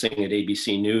producing at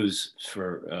ABC News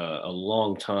for a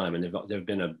long time, and they've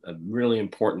been a really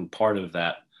important part of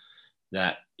that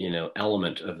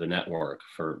element of the network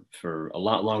for a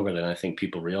lot longer than I think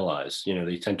people realize.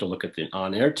 They tend to look at the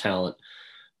on-air talent,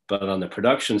 but on the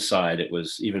production side, it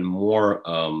was even more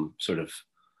sort of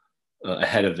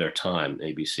ahead of their time.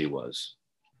 ABC was.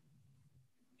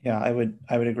 Yeah, I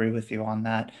would agree with you on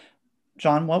that.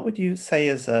 John, what would you say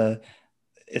is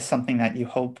something that you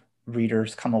hope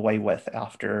readers come away with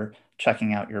after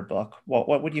checking out your book?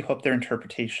 What would you hope their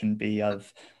interpretation be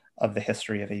of the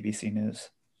history of ABC News?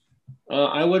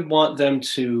 I would want them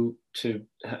to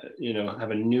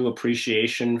have a new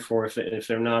appreciation for, if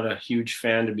they're not a huge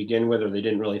fan to begin with, or they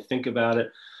didn't really think about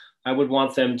it. I would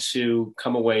want them to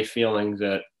come away feeling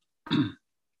that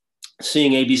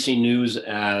seeing ABC News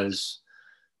as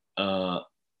how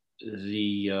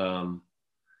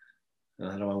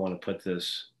do I want to put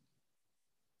this?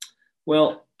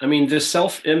 Well, I mean, the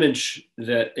self-image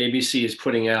that ABC is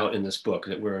putting out in this book,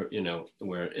 that we're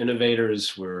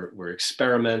innovators, we're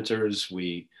experimenters,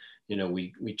 we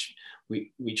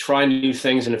try new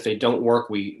things, and if they don't work,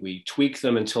 we tweak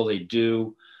them until they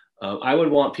do. I would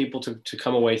want people to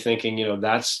come away thinking,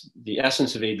 that's the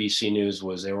essence of ABC News.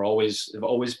 They've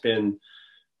always been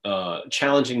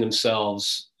challenging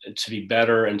themselves to be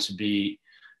better and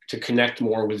to connect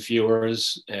more with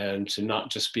viewers, and to not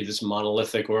just be this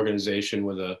monolithic organization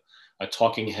with a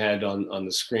talking head on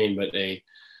the screen, but a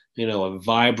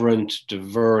vibrant,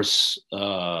 diverse,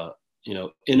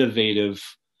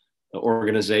 innovative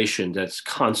organization that's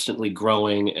constantly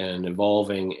growing and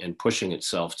evolving and pushing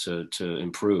itself to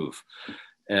improve.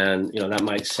 And that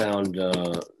might sound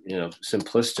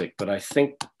simplistic, but I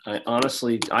think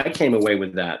I came away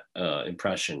with that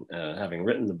impression, having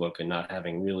written the book and not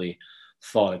having really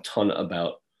thought a ton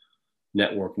about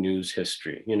network news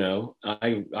history.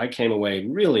 I came away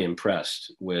really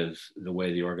impressed with the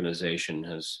way the organization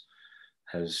has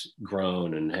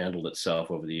grown and handled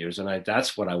itself over the years, and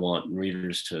that's what I want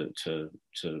readers to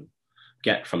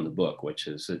get from the book, which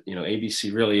is that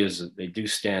ABC really they do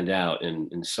stand out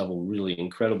in several really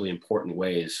incredibly important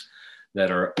ways that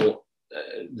are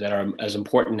as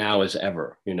important now as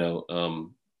ever.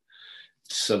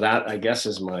 So that, I guess,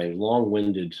 is my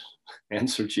long-winded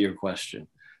answer to your question.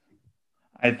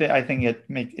 I think it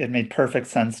made perfect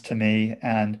sense to me,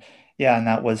 and yeah, and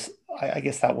that was I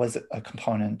guess that was a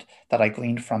component that I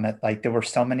gleaned from it. Like there were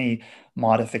so many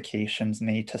modifications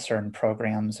made to certain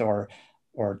programs or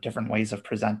different ways of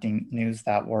presenting news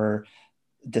that were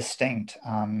distinct.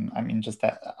 I mean, just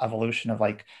that evolution of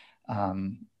like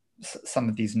some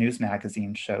of these news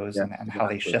magazine shows and how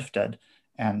they shifted,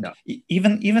 and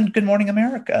even Good Morning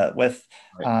America with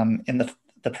in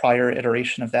the prior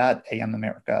iteration of that, AM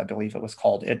America, I believe it was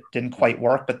called. It didn't quite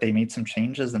work, but they made some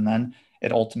changes, and then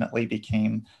it ultimately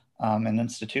became an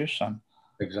institution.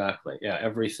 Exactly. Yeah.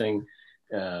 Everything.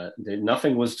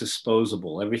 Nothing was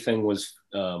disposable. Everything was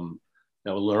a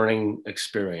learning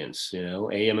experience.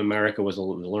 AM America was a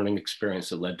learning experience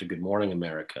that led to Good Morning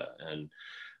America, and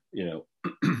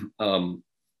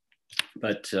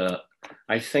but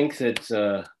I think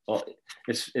that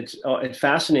it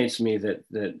fascinates me that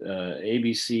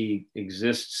ABC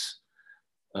exists.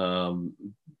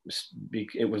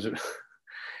 It was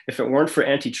if it weren't for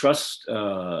antitrust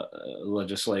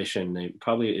legislation,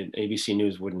 ABC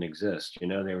News wouldn't exist.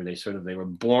 They were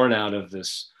born out of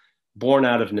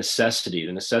necessity,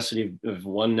 the necessity of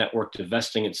one network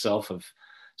divesting itself of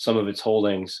some of its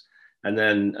holdings, and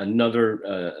then another,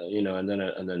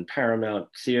 and then Paramount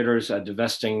Theaters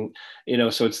divesting,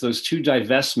 so it's those two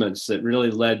divestments that really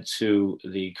led to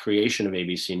the creation of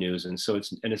ABC News. And so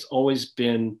it's always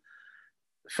been,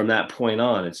 from that point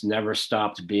on, it's never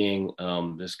stopped being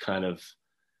this kind of,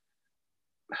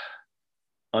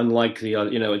 unlike the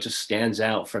other, it just stands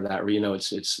out for that.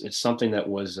 It's something that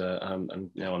was.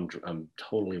 I'm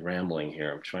totally rambling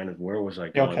here. I'm trying to. Where was I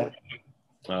going?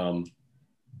 Okay.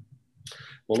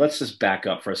 Well, let's just back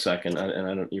up for a second,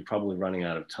 and you're probably running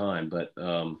out of time, but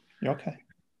you're okay.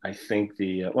 I think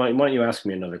why don't you ask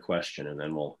me another question, and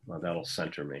then that'll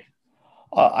center me.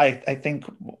 I think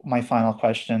my final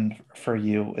question for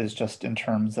you is just in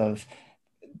terms of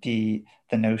the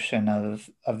notion of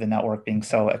the network being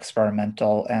so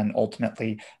experimental and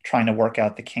ultimately trying to work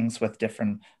out the kinks with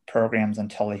different programs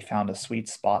until they found a sweet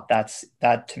spot.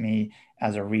 That to me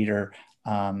as a reader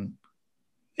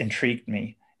intrigued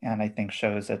me, and I think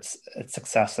shows its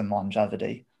success and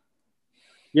longevity.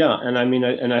 Yeah, and I mean,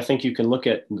 and I think you can look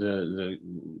at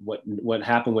what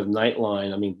happened with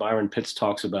Nightline. I mean, Byron Pitts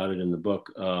talks about it in the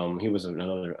book. He was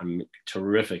another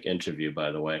terrific interview,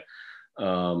 by the way,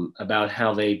 about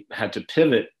how they had to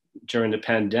pivot during the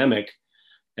pandemic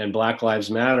and Black Lives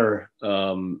Matter,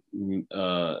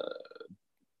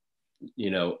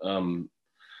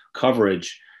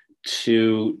 coverage,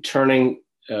 to turning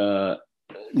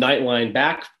Nightline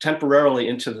back temporarily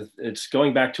it's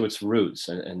going back to its roots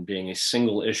and being a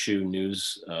single issue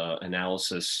news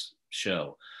analysis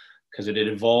show, because it had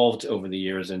evolved over the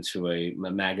years into a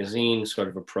magazine sort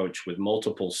of approach with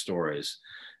multiple stories.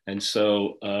 And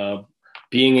so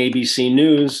being ABC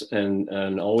News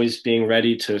and always being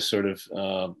ready to sort of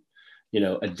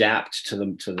adapt to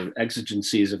the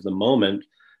exigencies of the moment,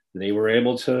 they were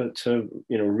able to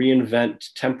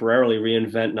temporarily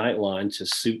reinvent Nightline to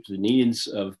suit the needs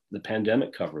of the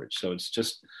pandemic coverage. So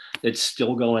it's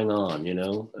still going on.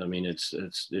 I mean, it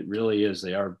really is.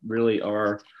 They really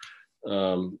are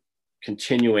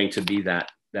continuing to be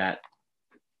that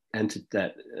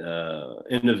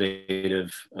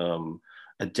innovative,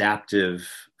 adaptive,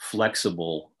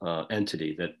 flexible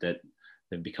entity that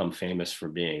they've become famous for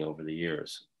being over the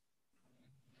years.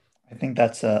 I think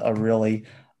that's a really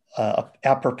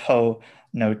apropos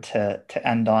note to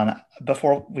end on.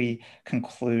 Before we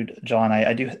conclude, John,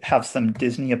 I do have some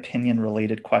Disney opinion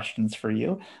related questions for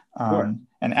you. Sure.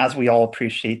 And as we all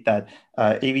appreciate that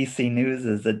ABC News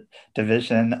is a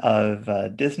division of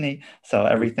Disney, so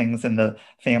everything's in the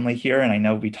family here. And I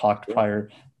know we talked prior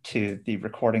to the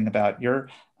recording about your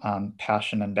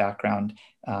passion and background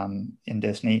in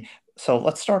Disney. So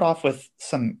let's start off with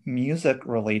some music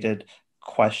related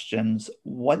questions.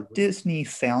 What Disney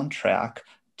soundtrack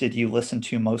did you listen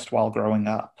to most while growing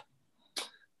up?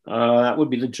 That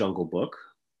would be The Jungle Book.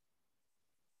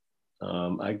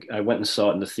 I went and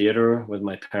saw it in the theater with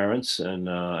my parents, and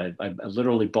I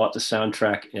literally bought the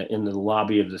soundtrack in the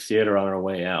lobby of the theater on our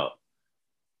way out.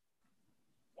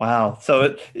 Wow!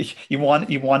 So you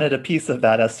wanted a piece of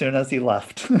that as soon as you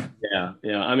left. Yeah.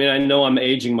 I mean, I know I'm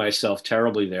aging myself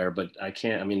terribly there, but I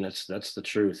can't. I mean, that's the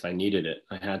truth. I needed it.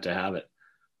 I had to have it.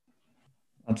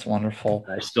 That's wonderful.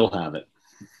 I still have it.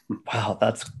 Wow,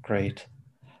 that's great.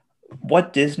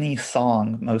 What Disney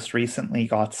song most recently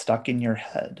got stuck in your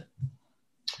head?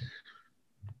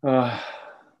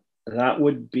 That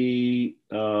would be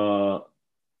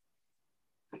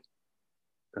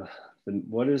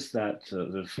what is that?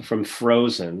 From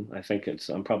Frozen. I think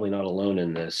I'm probably not alone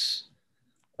in this.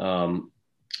 I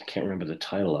can't remember the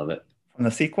title of it. From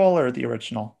the sequel or the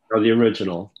original? Or the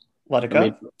original. Let It Go? I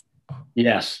mean,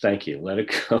 yes, thank you. Let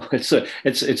It Go. It's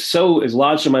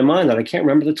lodged in my mind that I can't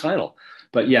remember the title.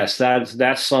 But yes,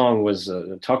 that song was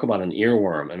talk about an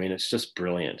earworm. I mean, it's just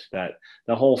brilliant. That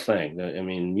the whole thing. I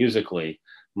mean, musically,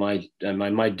 my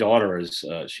daughter is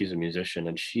she's a musician,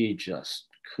 and she just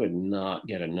could not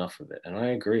get enough of it. And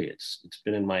I agree. It's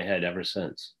been in my head ever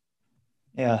since.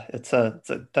 Yeah, it's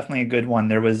definitely a good one.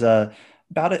 There was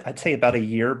I'd say about a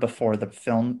year before the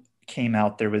film came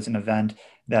out, there was an event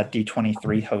that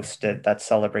D23 hosted that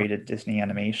celebrated Disney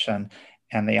animation,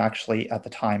 and they actually at the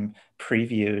time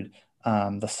previewed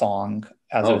the song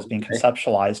as it was being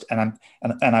conceptualized, and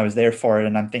I was there for it,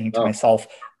 and I'm thinking to myself,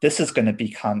 this is going to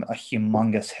become a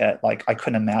humongous hit. Like, I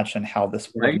couldn't imagine how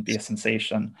this wouldn't be a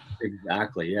sensation.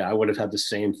 Exactly. Yeah, I would have had the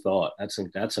same thought.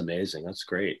 That's amazing. That's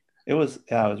great. It was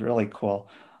really cool.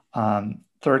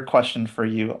 Third question for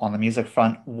you on the music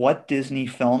front: what Disney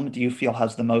film do you feel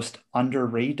has the most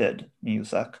underrated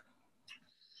music?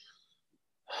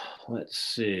 Let's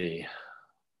see.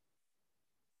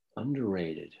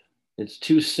 Underrated. It's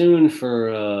too soon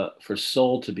for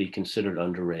Soul to be considered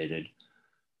underrated,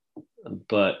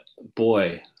 but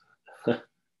boy,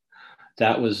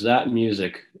 that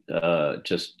music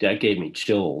that gave me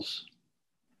chills.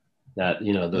 That,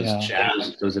 those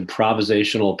jazz, those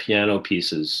improvisational piano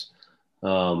pieces,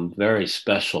 very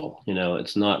special.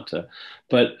 It's not,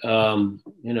 but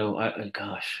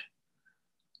gosh,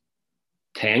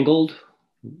 Tangled.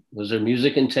 Was there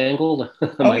music in Tangled?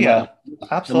 Oh yeah,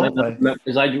 absolutely.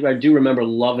 Because I do remember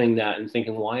loving that and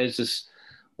thinking, why is this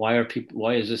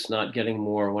not getting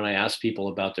more? When I ask people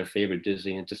about their favorite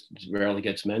Disney, it just rarely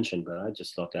gets mentioned. But I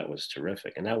just thought that was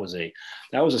terrific, and that was a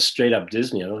straight up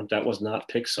Disney. That was not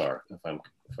Pixar, if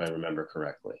I remember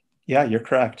correctly. Yeah, you're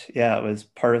correct. Yeah, it was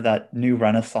part of that new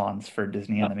renaissance for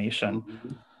Disney animation.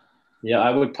 Mm-hmm. Yeah, I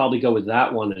would probably go with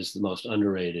that one as the most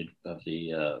underrated of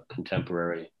the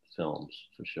contemporary films,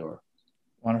 for sure.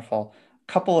 Wonderful.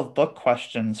 Couple of book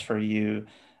questions for you,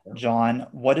 John.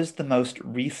 What is the most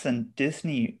recent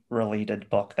Disney related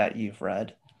book that you've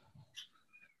read?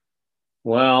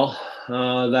 Well,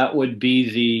 that would be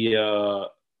the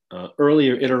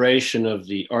earlier iteration of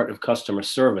The Art of Customer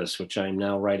Service, which I'm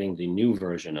now writing the new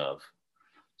version of.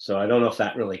 So I don't know if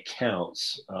that really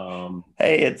counts.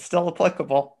 Hey, it's still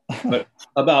applicable. But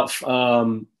about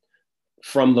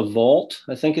From the Vault,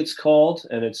 I think it's called,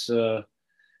 and it's a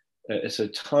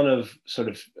ton of sort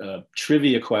of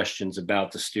trivia questions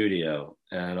about the studio,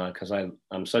 and because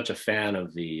I'm such a fan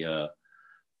of the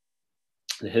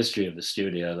history of the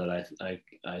studio that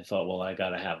I thought, well, I got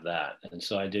to have that, and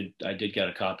so I did get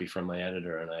a copy from my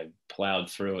editor, and I plowed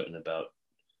through it in about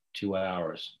 2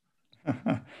 hours.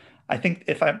 I think,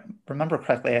 if I remember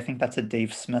correctly, I think that's a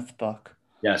Dave Smith book.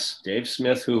 Yes, Dave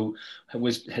Smith, who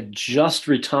had just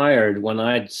retired when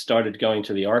I started going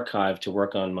to the archive to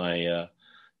work on my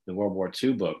the World War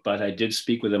II book. But I did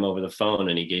speak with him over the phone,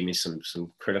 and he gave me some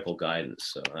critical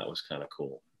guidance. So that was kind of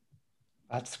cool.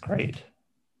 That's great.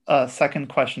 Second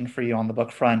question for you on the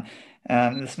book front.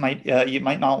 This might you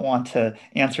might not want to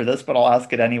answer this, but I'll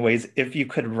ask it anyways. If you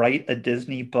could write a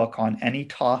Disney book on any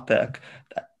topic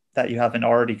that you haven't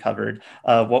already covered,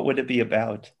 what would it be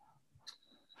about?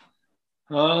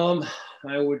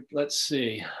 Let's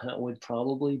see, that would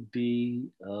probably be,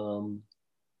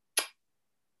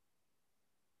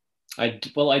 I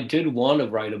did want to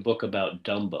write a book about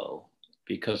Dumbo,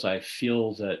 because I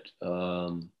feel that,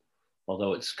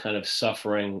 although it's kind of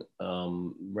suffering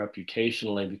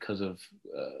reputationally because of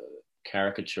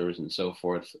caricatures and so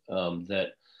forth,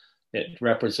 that it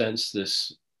represents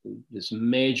this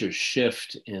major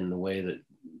shift in the way that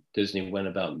Disney went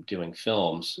about doing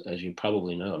films. As you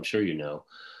probably know, I'm sure you know,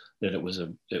 that it was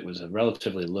a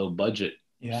relatively low budget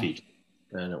feature,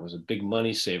 and it was a big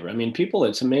money saver. I mean,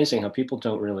 it's amazing how people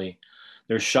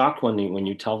they're shocked when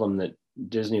you tell them that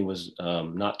Disney was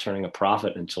not turning a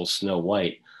profit until Snow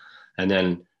White, and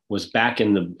then was back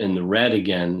in the red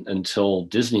again until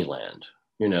Disneyland.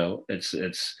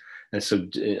 And so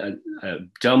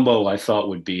Dumbo, I thought,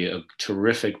 would be a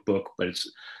terrific book, but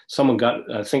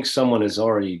I think someone is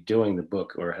already doing the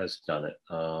book or has done it,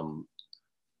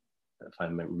 if I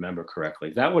remember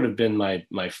correctly. That would have been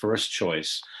my first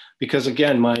choice, because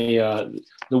again, the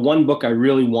one book I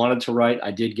really wanted to write,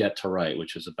 I did get to write,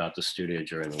 which was about the studio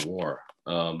during the war.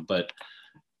 But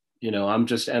I'm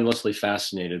just endlessly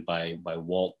fascinated by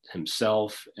Walt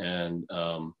himself, and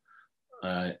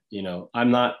I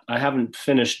haven't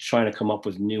finished trying to come up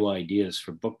with new ideas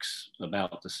for books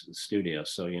about the studio.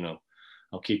 So,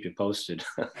 I'll keep you posted.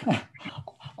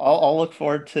 I'll look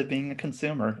forward to being a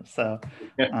consumer. So,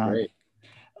 Great.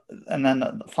 And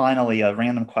then finally, a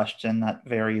random question that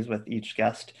varies with each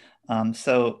guest.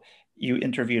 So you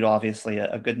interviewed obviously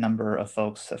a good number of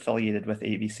folks affiliated with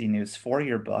ABC News for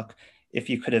your book. If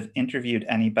you could have interviewed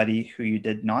anybody who you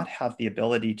did not have the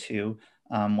ability to,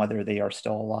 whether they are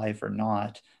still alive or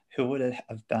not, who would it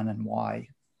have been and why?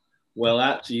 Well,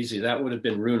 that's easy. That would have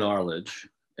been Roone Arledge.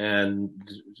 And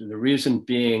the reason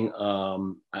being,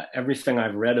 everything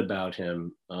I've read about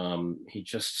him, he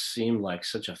just seemed like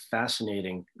such a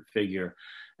fascinating figure.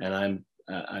 And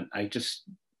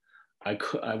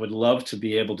I would love to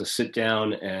be able to sit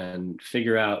down and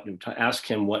figure out and ask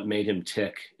him what made him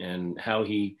tick and how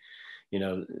he,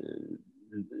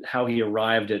 how he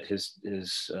arrived at his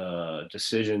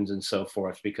decisions and so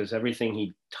forth, because everything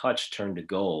he touched turned to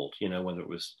gold, whether it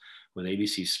was with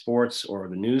ABC Sports or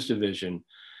the news division.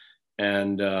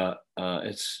 And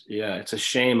it's a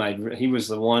shame. He was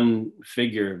the one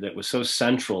figure that was so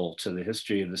central to the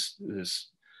history of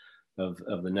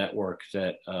of the network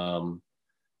that,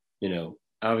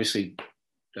 obviously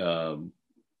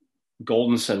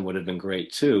Goldenson would have been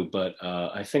great too, but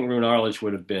I think Roone Arledge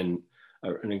would have been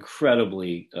an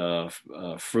incredibly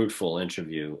fruitful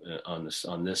interview on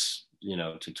this,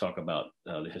 to talk about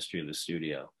the history of the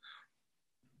studio.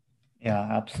 Yeah,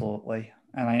 absolutely.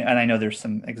 And I know there's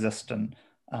some existing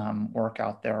work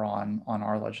out there on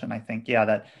Arledge, and I think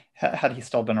that had he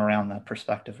still been around, that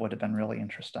perspective would have been really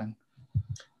interesting.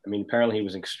 I mean, apparently he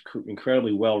was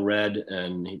incredibly well read,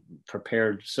 and he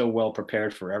so well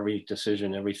prepared for every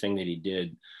decision, everything that he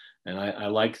did. And I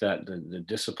like that the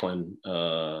discipline,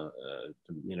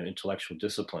 intellectual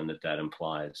discipline that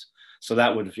implies. So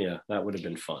that would have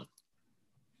been fun.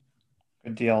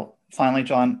 Good deal. Finally,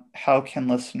 John, how can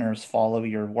listeners follow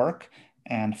your work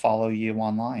and follow you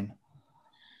online?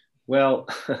 Well,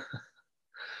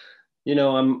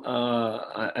 I'm,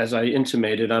 as I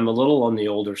intimated, I'm a little on the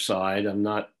older side. I'm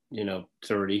not,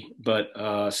 30,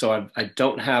 but so I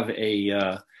don't have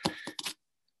I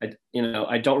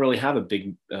don't really have a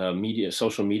big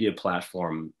social media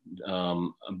platform,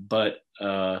 but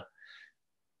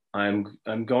I'm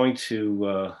going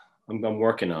to. I'm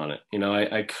working on it.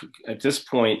 I at this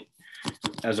point,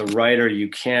 as a writer, you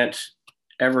can't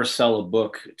ever sell a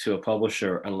book to a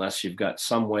publisher unless you've got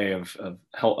some way of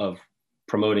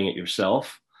promoting it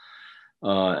yourself.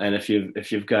 And if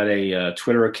you've got a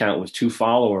Twitter account with 2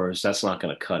 followers, that's not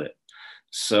going to cut it.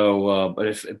 So,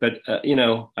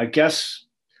 I guess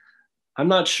I'm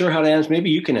not sure how to answer. Maybe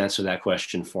you can answer that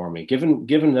question for me.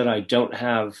 Given that I don't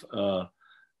have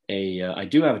I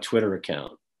do have a Twitter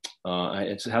account.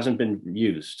 It hasn't been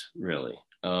used really.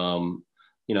 I'm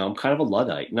kind of a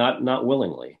Luddite, not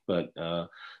willingly, but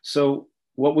so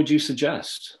what would you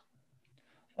suggest?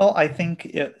 Well, I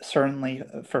think certainly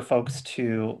for folks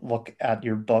to look at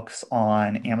your books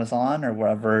on Amazon or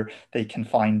wherever they can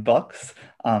find books,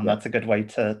 that's a good way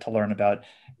to learn about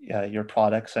your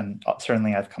products. And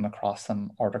certainly I've come across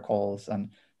some articles and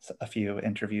a few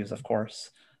interviews, of course.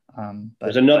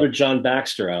 There's another John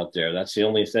Baxter out there. That's the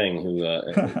only thing who,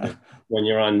 when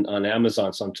you're on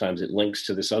Amazon, sometimes it links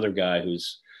to this other guy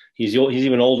he's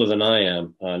even older than I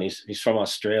am, and he's from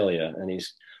Australia, and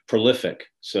he's prolific.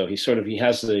 So he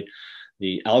has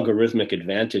the algorithmic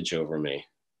advantage over me.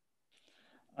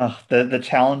 The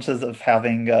challenges of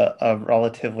having a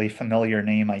relatively familiar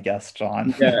name, I guess,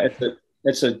 John. Yeah,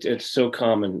 it's so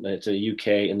common. It's in the UK,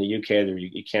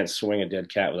 you can't swing a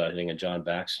dead cat without hitting a John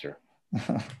Baxter.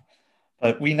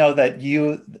 But we know that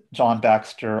you, John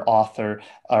Baxter, author,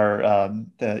 are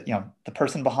the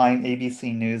person behind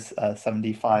ABC News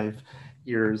 75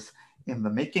 years in the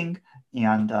making.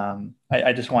 And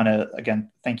I just want to, again,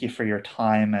 thank you for your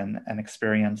time and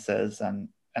experiences and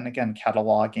again,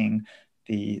 cataloging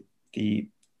the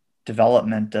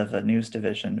development of a news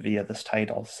division via this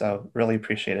title. So really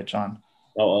appreciate it, John.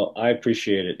 Oh, I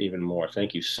appreciate it even more.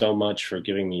 Thank you so much for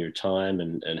giving me your time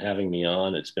and having me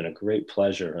on. It's been a great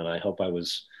pleasure, and I hope I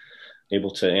was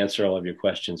able to answer all of your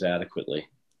questions adequately.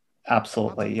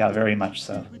 Absolutely. Yeah, very much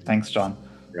so. Thanks, John.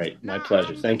 Great. My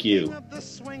pleasure. Thank you.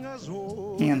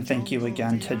 And thank you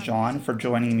again to John for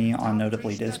joining me on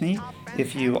Notably Disney.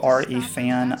 If you are a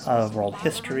fan of world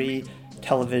history,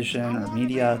 television, or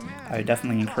media, I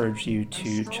definitely encourage you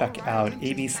to check out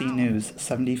ABC News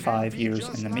 75 Years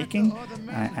in the Making,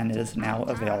 and it is now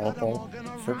available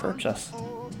for purchase.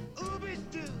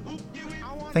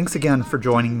 Thanks again for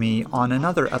joining me on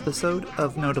another episode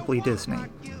of Notably Disney.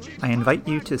 I invite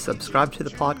you to subscribe to the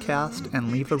podcast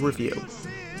and leave a review.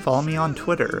 Follow me on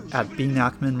Twitter at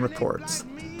bnachmanreports.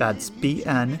 That's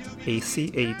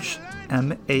BNACHMANReports.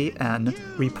 MAN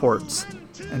Reports,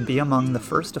 and be among the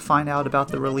first to find out about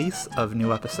the release of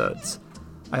new episodes.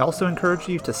 I also encourage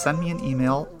you to send me an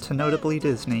email to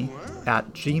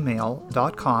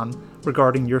notablydisney@gmail.com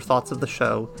regarding your thoughts of the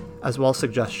show, as well as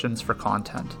suggestions for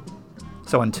content.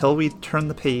 So until we turn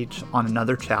the page on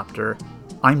another chapter,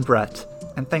 I'm Brett,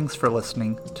 and thanks for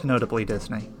listening to Notably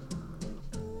Disney.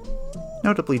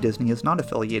 Notably Disney is not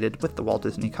affiliated with the Walt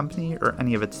Disney Company or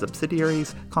any of its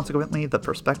subsidiaries. Consequently, the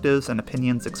perspectives and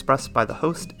opinions expressed by the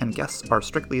host and guests are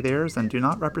strictly theirs and do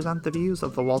not represent the views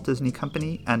of the Walt Disney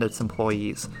Company and its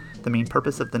employees. The main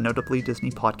purpose of the Notably Disney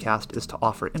podcast is to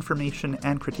offer information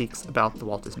and critiques about the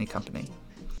Walt Disney Company.